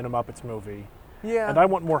song in a Muppets movie. Yeah. And I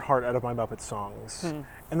want more heart out of my Muppets songs.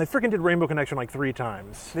 And they freaking did Rainbow Connection like 3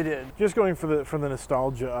 times. They did. Just going for the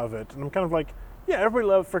nostalgia of it. And I'm kind of like, yeah, everybody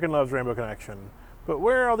freaking loves Rainbow Connection. But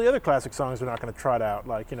where are all the other classic songs they're not going to trot out?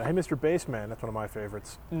 Like, Hey Mr. Bassman, that's one of my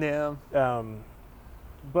favorites. Yeah.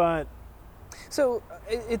 But So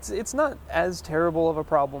it's not as terrible of a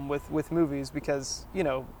problem with movies because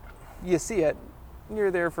you see it,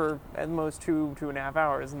 you're there for at most 2.5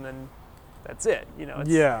 hours, and then that's it. It's,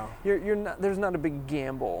 yeah. you're not. There's not a big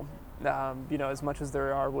gamble, as much as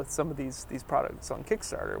there are with some of these products on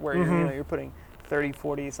Kickstarter, where you're putting $30,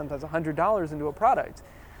 $40, sometimes $100 into a product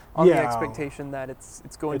on the Yeah. expectation that it's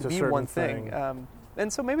going It's to a be certain one thing. thing.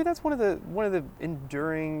 And so maybe that's one of the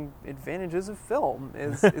enduring advantages of film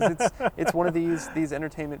is it's one of these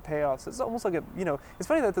entertainment payoffs. It's almost like it's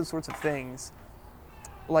funny that those sorts of things,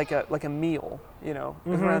 like a meal, is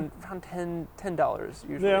around $10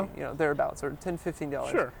 usually, Yeah. thereabouts, or $10-15.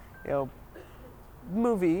 Sure.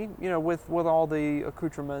 Movie, with all the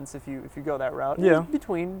accoutrements, if you go that route, Yeah. is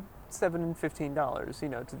between $7 and $15,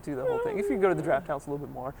 to do the whole thing. If you go to the draft house a little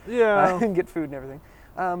bit more, Yeah. and get food and everything.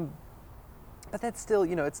 But that's still,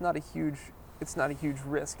 it's not a huge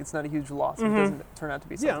risk. It's not a huge loss. If it doesn't turn out to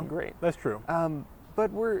be something great. That's true.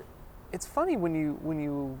 But it's funny when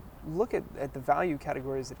you look at the value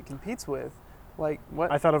categories that it competes with, like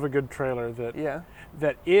what? I thought of a good trailer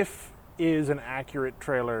that if is an accurate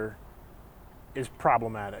trailer is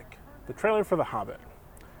problematic. The trailer for The Hobbit,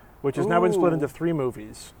 which has now been split Ooh. into 3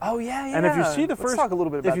 movies. Oh yeah. And if you see the Let's first, talk a little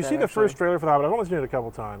bit about if you that, see the actually. first trailer for The Hobbit, I've only seen it a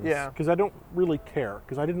couple times. Yeah. Because I don't really care,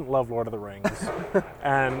 because I didn't love Lord of the Rings,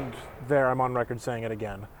 and there I'm on record saying it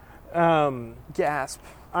again. Gasp.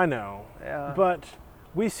 I know, Yeah. but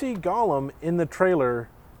we see Gollum in the trailer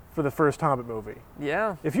for the first Hobbit movie.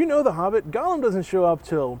 Yeah. If you know The Hobbit, Gollum doesn't show up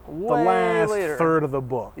till Way the last later. third of the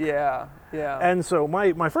book. Yeah. Yeah. And so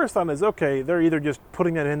my first thought is, okay, they're either just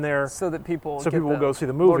putting that in there so that people will go see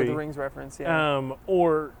the Lord of movie. the Rings reference. Yeah.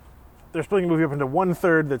 Or they're splitting the movie up into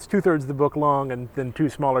 1/3 that's 2/3 the book long and then 2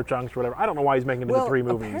 smaller chunks or whatever. I don't know why he's making it into 3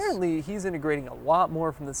 movies. Apparently he's integrating a lot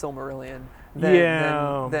more from the Silmarillion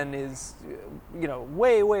than is,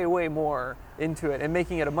 way more into it and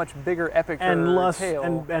making it a much bigger epic tale. And less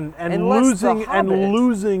losing The Hobbit.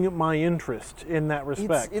 losing my interest in that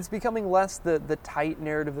respect. It's becoming less the tight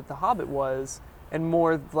narrative that The Hobbit was, and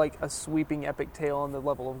more like a sweeping epic tale on the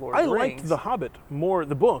level of Lord of I the Rings. liked The Hobbit more,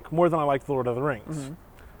 the book, more than I liked The Lord of the Rings.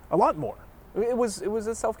 A lot more. It was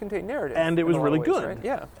a self-contained narrative, and it in was a lot really of ways, good. right?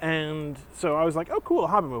 Yeah. And so I was like, oh, cool, a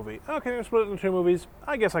Hobbit movie. Okay, they're split it into 2 movies.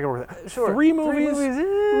 I guess I can work with that. Sure. 3 movies?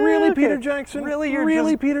 Really, okay. Peter Jackson? Really, you're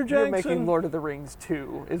Peter Jackson? You're making Lord of the Rings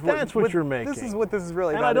 2. That's what you're making. This is what this is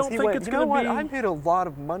really And about. I don't He think went, it's you know gonna what? be- I made a lot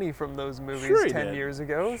of money from those movies Sure he 10 did. years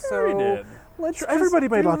ago, Sure he so did. let's Sure, just everybody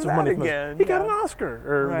made do lots of that money from again. this. He got Yeah. an Oscar,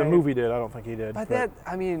 or the Right. movie did. I don't think he did. But that,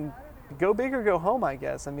 I mean, go big or go home, I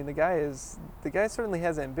guess. I mean, the guy certainly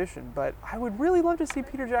has ambition, but I would really love to see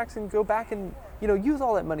Peter Jackson go back and, use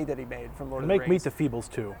all that money that he made from Lord of the Make Rings. Meet the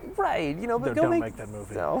Feebles too. Right, but Don't go make that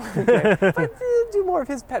movie. No, okay. But do more of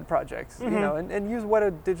his pet projects, Mm-hmm. and use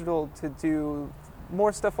Weta Digital to do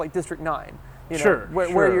more stuff like District 9. Sure, where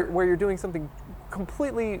sure. you're doing something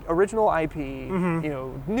completely original IP,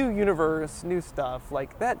 Mm-hmm. new universe, new stuff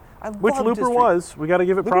like that. Which love Looper District. was. We got to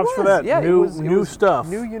give it Looper props for was. that. Yeah, it new was stuff.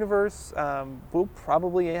 New universe. We'll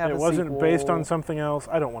probably have it a wasn't sequel. based on something else.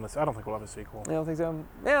 I don't think we'll have a sequel. I don't think so.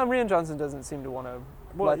 Yeah, Rian Johnson doesn't seem to want to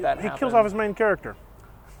let that he happen. kills off his main character.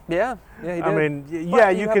 Yeah, he did. I mean, But yeah,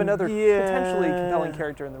 you have could another yeah. potentially compelling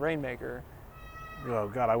character in the Rainmaker. Oh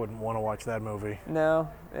God, I wouldn't want to watch that movie. No,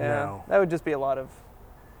 yeah, No. that would just be a lot of.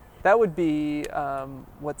 That would be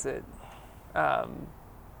what's it?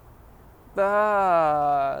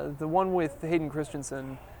 The one with Hayden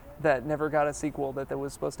Christensen that never got a sequel. That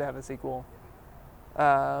was supposed to have a sequel.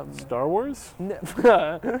 Star Wars?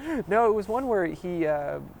 No, no, it was one where he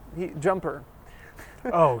Jumper.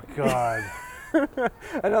 Oh God.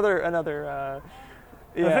 Another.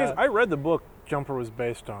 The thing is, I read the book Jumper was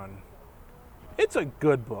based on. It's a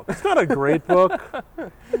good book. It's not a great book.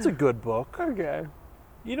 It's a good book. Okay.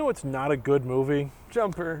 You know it's not a good movie?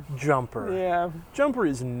 Jumper. Jumper. Yeah. Jumper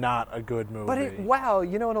is not a good movie. But wow,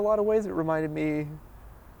 in a lot of ways it reminded me,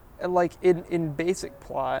 like in basic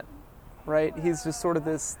plot, right? He's just sort of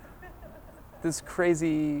this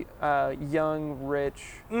crazy young rich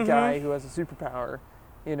guy who has a superpower,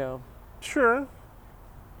 Sure.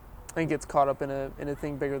 and gets caught up in a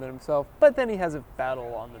thing bigger than himself. But then he has a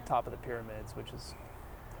battle on the top of the pyramids, which is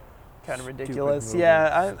kind of ridiculous. movie. Yeah,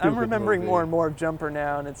 I'm Stupid remembering movie. more and more of Jumper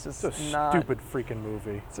now, and it's just It's a not. stupid freaking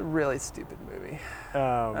movie. It's a really stupid movie.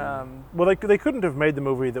 Well, they couldn't have made the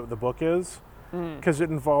movie that the book is because it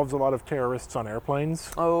involves a lot of terrorists on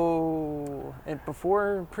airplanes. Oh, and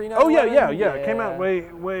before pre-9/11? Oh, yeah. It came out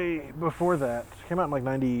way before that. It came out in like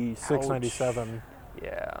 96, Ouch. 97.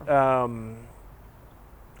 Yeah.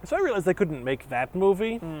 So I realized they couldn't make that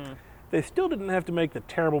movie. They still didn't have to make the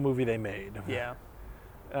terrible movie they made. Yeah.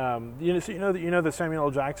 You know the Samuel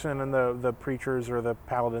L. Jackson and the preachers or the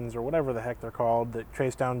paladins or whatever the heck they're called that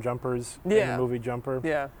chase down jumpers in Yeah. the movie Jumper.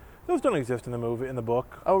 Yeah. Those don't exist in the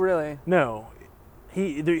book. Oh, really? No,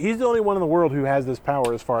 he's the only one in the world who has this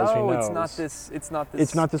power as far as he knows. It's not this.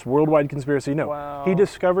 It's not this worldwide conspiracy. No, Wow. he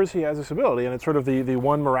discovers he has this ability, and it's sort of the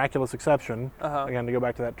one miraculous exception. Uh-huh. Again, to go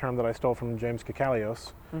back to that term that I stole from James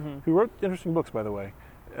Kakalios, who wrote interesting books, by the way,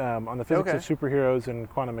 on the physics Okay. of superheroes and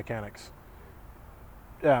quantum mechanics.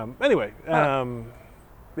 Anyway,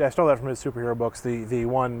 I stole that from his superhero books, the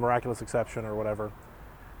one miraculous exception or whatever.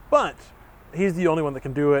 But he's the only one that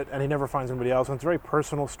can do it, and he never finds anybody else. And it's a very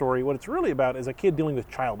personal story. What it's really about is a kid dealing with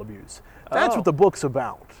child abuse. That's Oh. what the book's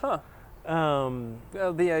about. Huh.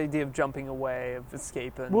 The idea of jumping away, of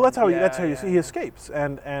escaping. Well, that's how yeah. he escapes,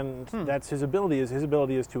 and that's his ability. His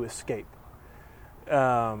ability is to escape.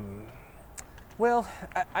 Well,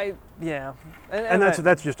 I yeah, And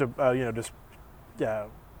that's just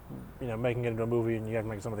making it into a movie, and you have to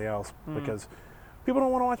make it somebody else because people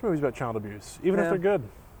don't want to watch movies about child abuse, even if Yeah. they're good.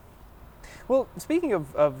 Well, speaking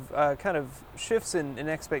of kind of shifts in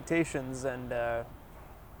expectations and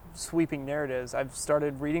sweeping narratives, I've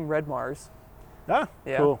started reading Red Mars. Ah,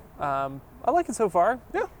 Yeah. cool. I like it so far.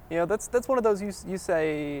 Yeah. That's one of those you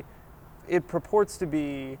say it purports to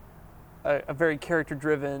be a very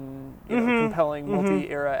character-driven, compelling,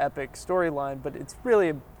 multi-era epic storyline, but it's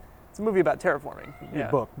really it's a movie about terraforming. Yeah.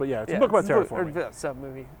 Book, but it's a book about terraforming.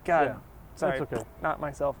 Sub-movie. God, Yeah. sorry, That's okay. not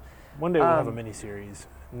myself. One day we'll have a miniseries,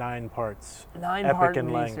 9 parts, 9-part epic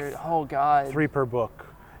in length, miniseries. Oh God. 3 per book.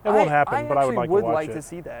 It won't happen, but I would like to watch it. to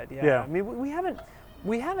see that. Yeah. Yeah. I mean,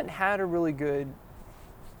 we haven't had a really good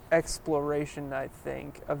exploration, I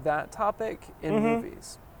think, of that topic in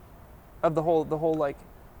movies, of the whole like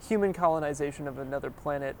human colonization of another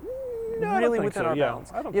planet. No, I don't really think within so. our Yeah,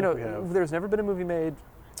 bounds. I don't think we have. There's never been a movie made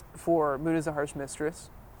for Moon is a Harsh Mistress,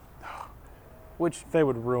 which They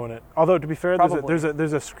would ruin it. Although, to be fair, Probably.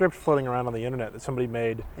 there's a script floating around on the internet that somebody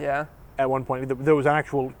made yeah. at one point. There was an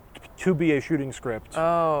actual to be a shooting script,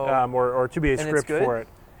 Oh. or to be a And it's script good? for it.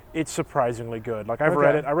 It's surprisingly good. Like I've Okay.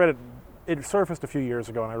 read it. I read it. It surfaced a few years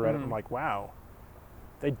ago, and I read it. And I'm like, wow,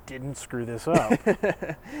 they didn't screw this up.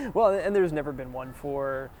 Well, and there's never been one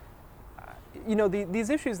for, these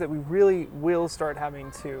issues that we really will start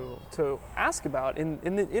having to ask about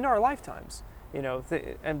in our lifetimes.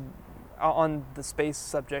 And on the space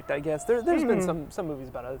subject, I guess there's been some movies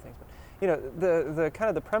about other things, but the kind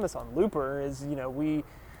of the premise on Looper is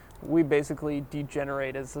we basically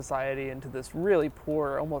degenerate as society into this really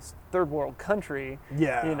poor, almost third world country,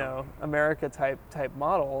 America type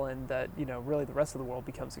model, and that really the rest of the world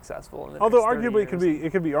becomes successful. In the Although next 30 arguably years.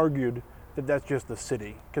 it could be argued that that's just the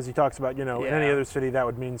city, because he talks about in any other city that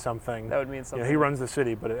would mean something. That would mean something. He runs the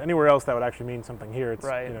city, but anywhere else that would actually mean something. Here it's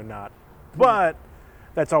Right. Not. But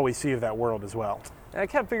that's all we see of that world as well. And I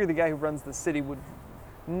kind of figured the guy who runs the city would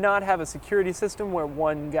not have a security system where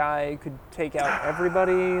one guy could take out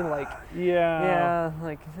everybody. Well,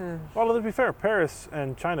 to be fair, Paris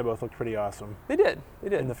and China both looked pretty awesome. They did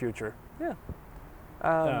in the future. Yeah.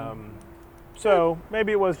 So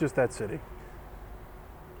maybe it was just that city,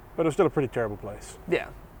 but it was still a pretty terrible place. Yeah.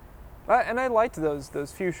 And I liked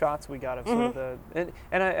those few shots we got of sort of and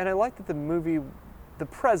I liked that the movie, the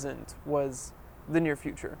present was the near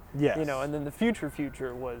future. Yes. And then the future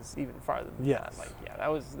was even farther than yes. that. That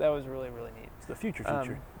was really, really neat. It's the future.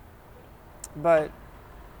 But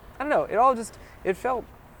I don't know, it felt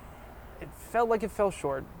like it fell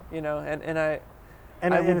short, and the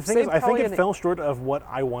thing is, I think it fell short of what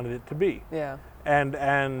I wanted it to be. Yeah.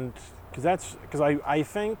 And because I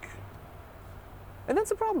think, and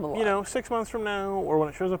that's a problem a lot. 6 months from now, or when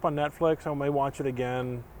it shows up on Netflix, I may watch it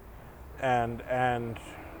again, and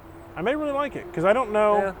I may really like it, because I don't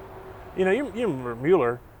know. Yeah. You remember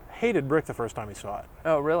Mueller hated Brick the first time he saw it.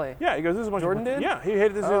 Oh, really? Yeah, he goes, "This is a bunch Jordan of did? Yeah, he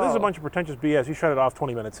hated this. This is a bunch of pretentious BS." He shut it off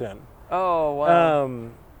 20 minutes in. Oh, wow.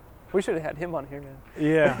 We should have had him on here, man.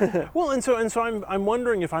 Yeah. Well, and so I'm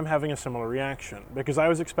wondering if I'm having a similar reaction, because I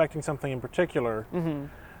was expecting something in particular, and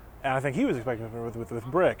I think he was expecting something with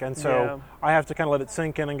Brick, and so I have to kind of let it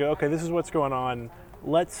sink in and go, okay, this is what's going on.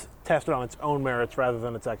 Let's test it on its own merits rather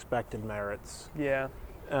than its expected merits. Yeah.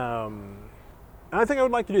 And I think I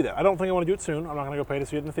would like to do that. I don't think I want to do it soon. I'm not going to go pay to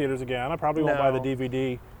see it in the theaters again. I probably won't buy the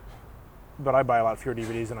DVD, but I buy a lot fewer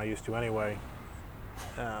DVDs than I used to anyway.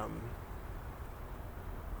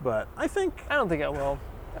 But I don't think I will.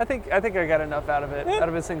 I think I got enough out of it, out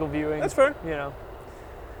of a single viewing. That's fair.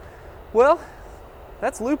 Well,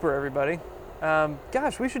 that's Looper, everybody.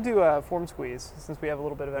 Gosh, we should do a form squeeze since we have a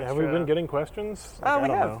little bit of extra. Have we been getting questions?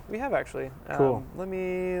 We have actually. Cool. Let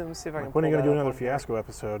me see if I can. When are you going to do another Fiasco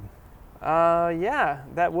episode? Yeah,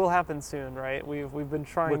 that will happen soon, right? We've been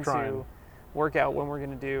trying to work out when we're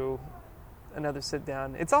going to do another sit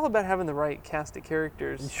down. It's all about having the right cast of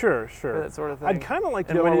characters. Sure. For that sort of thing. I'd kind of like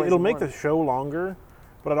to do it. It'll make the show longer,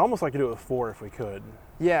 but I'd almost like to do it with 4 if we could.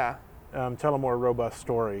 Yeah. Tell a more robust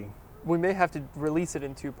story. We may have to release it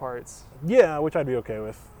in 2 parts. Yeah, which I'd be okay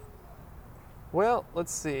with. Well,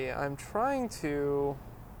 let's see. I'm trying to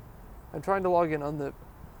log in on the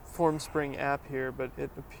FormSpring app here, but it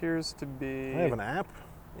appears to be... I have an app?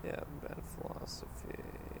 Yeah, Bad Philosophy.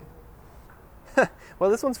 Well,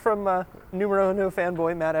 this one's from numero uno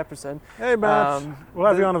fanboy Matt Epperson. Hey, Matt. We'll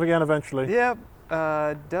have you on again eventually. Yep.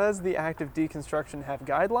 Does the act of deconstruction have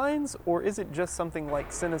guidelines, or is it just something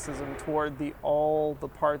like cynicism toward all the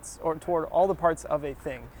parts of a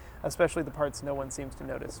thing, especially the parts no one seems to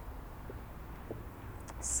notice?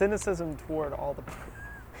 Cynicism toward all the parts.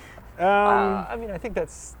 I think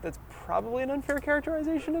that's probably an unfair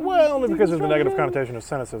characterization of only because of the negative connotation of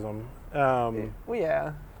cynicism. Well,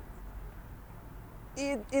 yeah.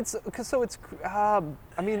 And that's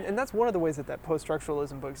one of the ways that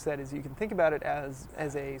post-structuralism book said is you can think about it as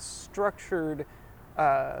a structured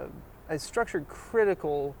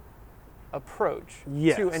critical approach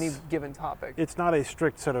to any given topic. It's not a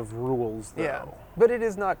strict set of rules, though. Yeah, but it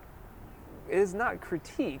is not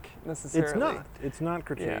critique necessarily. It's not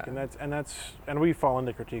critique, and we fall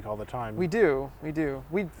into critique all the time. We do.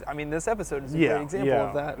 This episode is a great example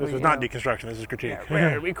of that. This is not deconstruction. This is critique.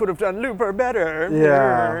 We could have done Looper better.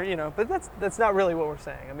 Yeah. But that's not really what we're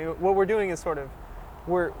saying. I mean, what we're doing is sort of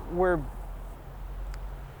we're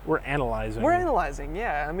analyzing. We're analyzing.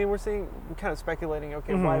 Yeah. I mean, we're kind of speculating.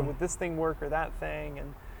 Okay, why would this thing work or that thing?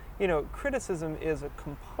 And criticism is a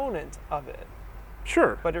component of it.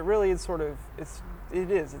 Sure. But it really is sort of, it's I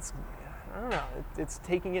don't know, it's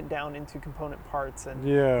taking it down into component parts and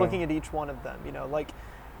looking at each one of them, like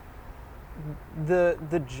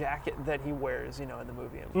the jacket that he wears, in the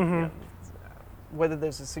movie. Whether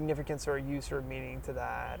there's a significance or a use or meaning to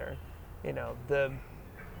that, or, the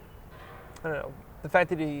fact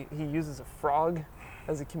that he uses a frog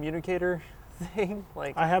as a communicator thing.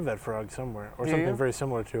 I have that frog somewhere, or something very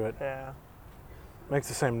similar to it. Yeah. makes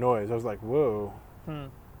the same noise. I was like, whoa.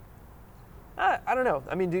 I don't know.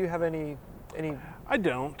 I mean, do you have any I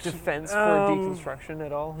don't. defense for deconstruction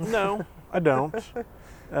at all? No, I don't.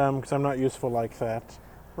 Because I'm not useful like that.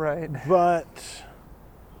 Right. But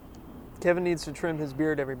Kevin needs to trim his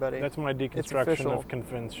beard, everybody. that's my deconstruction official. of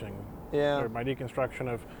convincing. Yeah. Or my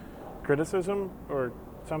deconstruction of criticism or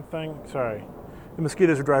something. Sorry. The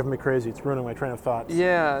mosquitoes are driving me crazy. It's ruining my train of thought.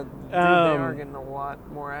 Yeah, they are getting a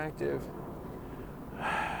lot more active.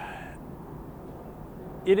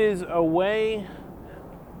 It is a way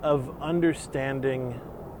of understanding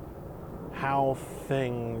how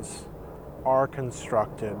things are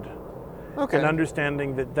constructed. Okay. And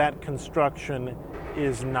understanding that construction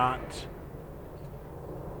is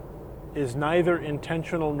neither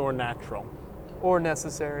intentional nor natural. Or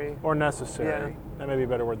necessary. Or necessary. Yeah. That may be a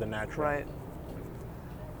better word than natural. Right.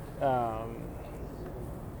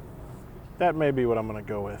 That may be what I'm going to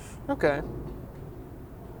go with. Okay.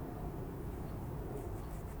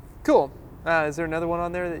 Cool. Is there another one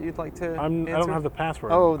on there that you'd like to I don't answer? have the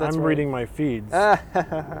password. Oh, that's I'm right. reading my feeds.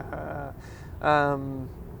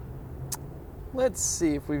 Let's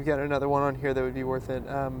see if we've got another one on here that would be worth it.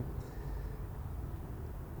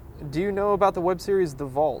 Do you know about the web series The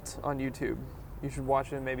Vault on YouTube? You should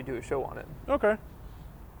watch it and maybe do a show on it. Okay.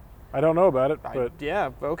 I don't know about it, but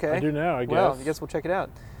Yeah, okay. I do now, I guess. Well, I guess we'll check it out.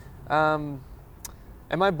 Am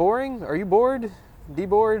I boring? Are you bored?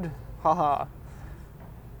 De-bored? Haha.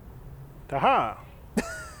 Taha!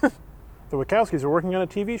 The Wachowskis are working on a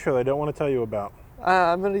TV show they don't want to tell you about.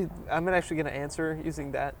 I'm actually gonna answer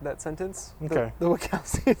using that sentence. Okay. The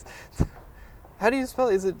Wachowskis. How do you spell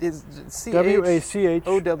it? Is it C-H-O-W-S-K-I?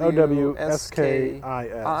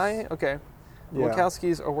 Wachowskis. Okay. The Yeah.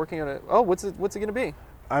 Wachowskis are working on it. Oh, what's it gonna be?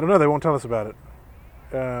 I don't know. They won't tell us about it.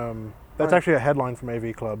 That's Alright. actually a headline from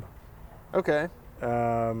AV Club. Okay.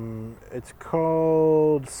 It's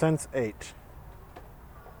called Sense8.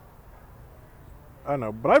 I don't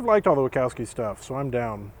know, but I've liked all the Wachowski stuff, so I'm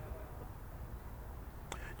down.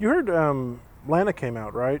 You heard Lana came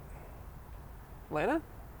out, right? Lana?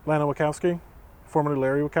 Lana Wachowski, formerly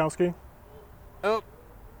Larry Wachowski. Oh,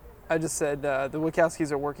 I just said the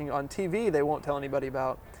Wachowskis are working on TV. They won't tell anybody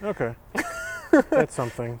about. Okay, that's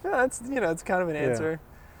something. Yeah, it's kind of an answer.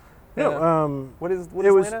 No, Yeah. What is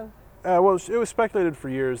Lana? Well, it was speculated for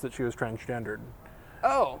years that she was transgendered.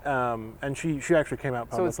 Oh, And she actually came out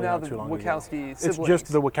so publicly it's now not the too long ago. Wachowski It's siblings.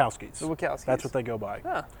 just the Wachowskis. The Wachowskis. That's what they go by.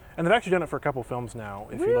 Huh. And they've actually done it for a couple films now.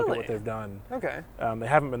 If you look at Really? what they've done, Okay. they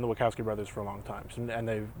haven't been the Wachowski brothers for a long time, and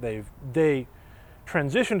they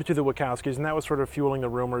transitioned to the Wachowskis, and that was sort of fueling the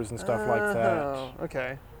rumors and stuff like that. Oh,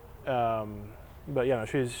 okay. But yeah,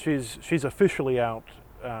 she's officially out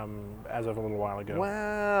as of a little while ago.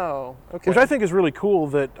 Wow. Okay. Which I think is really cool.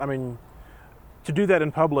 That I mean, to do that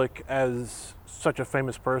in public as such a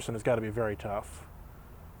famous person has got to be very tough.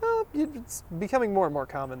 Well, it's becoming more and more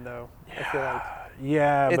common, though. I feel like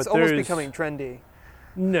Yeah, it's but almost there's- becoming trendy.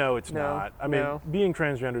 No, it's No, not. I mean, no. being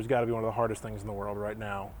transgender's got to be one of the hardest things in the world right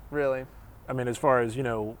now. Really. I mean, as far as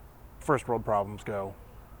first world problems go.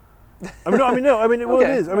 Well, it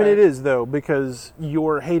Okay, is. I mean, right. it is though, because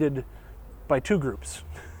you're hated by two groups.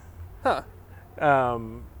 Huh.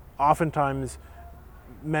 Oftentimes,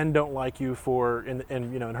 men don't like you for,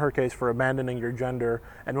 in her case, for abandoning your gender,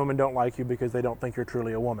 and women don't like you because they don't think you're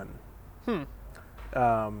truly a woman.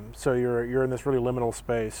 So you're in this really liminal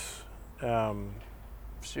space.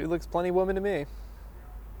 She looks plenty woman to me.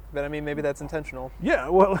 But I mean, maybe that's intentional. Yeah,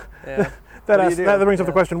 well, Yeah. that What do you do? brings up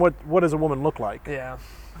the Yeah. question: what does a woman look like? Yeah.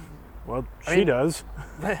 Well, I she mean- does.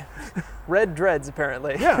 Red dreads,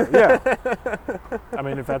 apparently. Yeah. I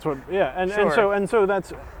mean, if that's what, yeah, and Sure. so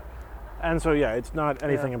yeah, it's not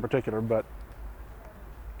anything Yeah. in particular, but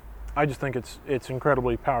I just think it's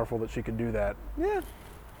incredibly powerful that she could do that. Yeah.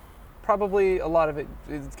 Probably a lot of it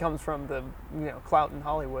comes from the clout in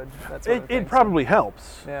Hollywood. That sort of thing. It probably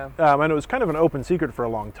helps. Yeah. And it was kind of an open secret for a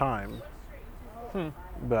long time.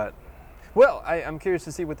 But Well, I'm curious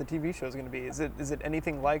to see what the TV show is going to be. Is it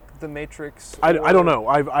anything like The Matrix? I or don't know.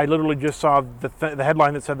 I literally just saw the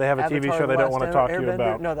headline that said they have a TV Avatar show they The don't Last want to talk to you Airbender?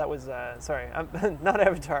 about. No, that was sorry, not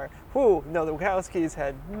Avatar. Whew, no, the Wachowskis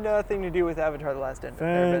had nothing to do with Avatar: The Last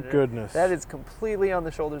Airbender. Thank goodness. That is completely on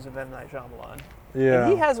the shoulders of M. Night Shyamalan. Yeah.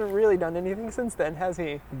 And he hasn't really done anything since then, has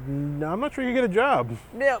he? No, I'm not sure you get a job.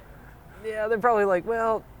 No. Yeah, they're probably like,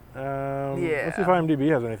 well, Let's see if IMDb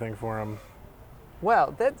has anything for him.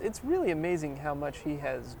 wow, it's really amazing how much he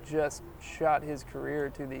has just shot his career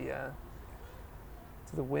to the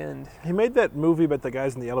wind. He made that movie about the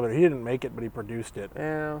guys in the elevator. He didn't make it, but he produced it.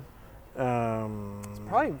 Yeah,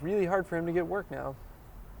 probably really hard for him to get work now.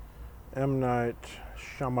 M. Night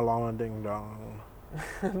Shyamalan Ding Dong.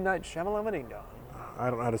 M. Night Shyamalan. I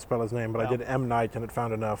don't know how to spell his name, but I Well. did M. Night, and it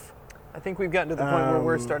found enough. I think we've gotten to the point where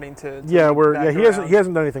we're starting to Yeah, look back he hasn't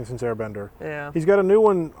around. done anything since Airbender. Yeah. He's got a new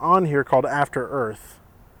one on here called After Earth,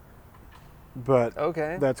 but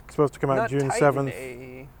Okay. that's supposed to come out Not June Titan 7th.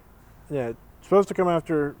 A. Yeah, it's supposed to come out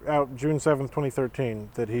June 7th, 2013.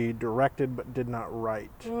 That he directed but did not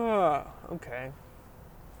write. Okay.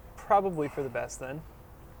 Probably for the best then.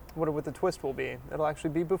 Wonder what the twist will be. It'll actually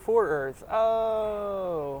be before Earth.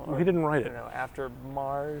 Oh. Well, he didn't write I it. don't know, after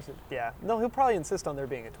Mars. Yeah. No, he'll probably insist on there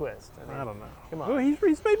being a twist. I, mean, I don't know. Come on. Well, he's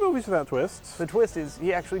made movies without twists. The twist is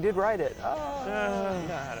he actually did write it. Oh. No,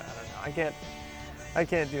 I don't know. I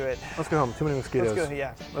can't do it. Let's go home. Too many mosquitoes. Let's go.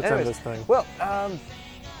 Yeah. Let's Anyways, end this thing. Well,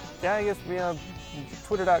 yeah, I guess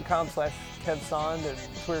twitter.com/KevSond and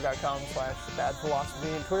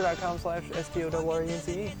twitter.com/badphilosophy and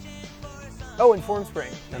twitter.com/STORRENCE. Oh, and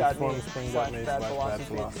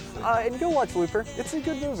formspring.me/badphilosophy. And go watch Looper. It's a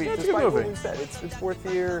good movie. Yeah, it's a despite good what movie. we've said. It's worth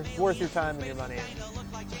your time and your money.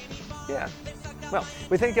 Yeah. Well,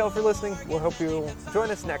 we thank y'all for listening. We'll hope you'll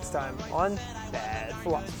join us next time on Bad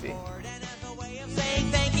Philosophy.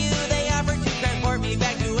 Saying thank you, they offered to transport me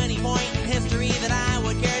back to any point in history that I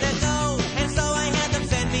would care to go. And so I had them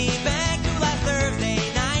send me back to last Thursday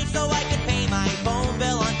night so I could pay my phone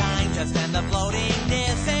bill on time. Just then the floating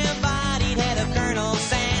disembodied head of Colonel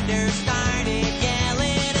Sanders started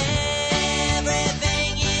yelling,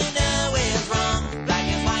 everything you know is wrong. Black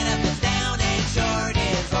is white, up is down, and short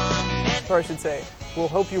is wrong. And Or I should say, we'll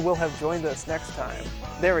hope you will have joined us next time.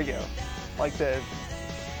 There we go. Like the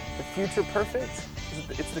future perfect?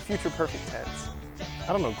 It's the future perfect tense.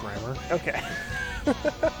 I don't know grammar. Okay.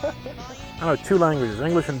 I know two languages,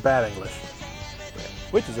 English and bad English.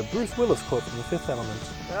 Which is a Bruce Willis quote from The Fifth Element.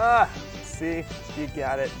 See? You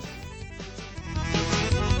got it.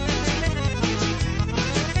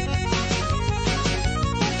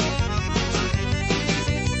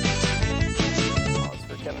 Pause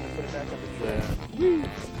for Kevin to put it back up the tray.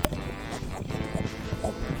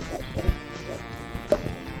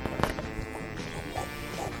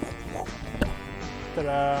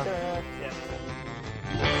 Ta-da! Yeah.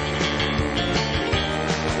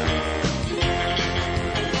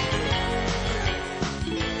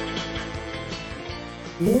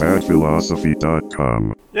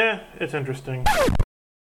 badphilosophy.com. Yeah, it's interesting.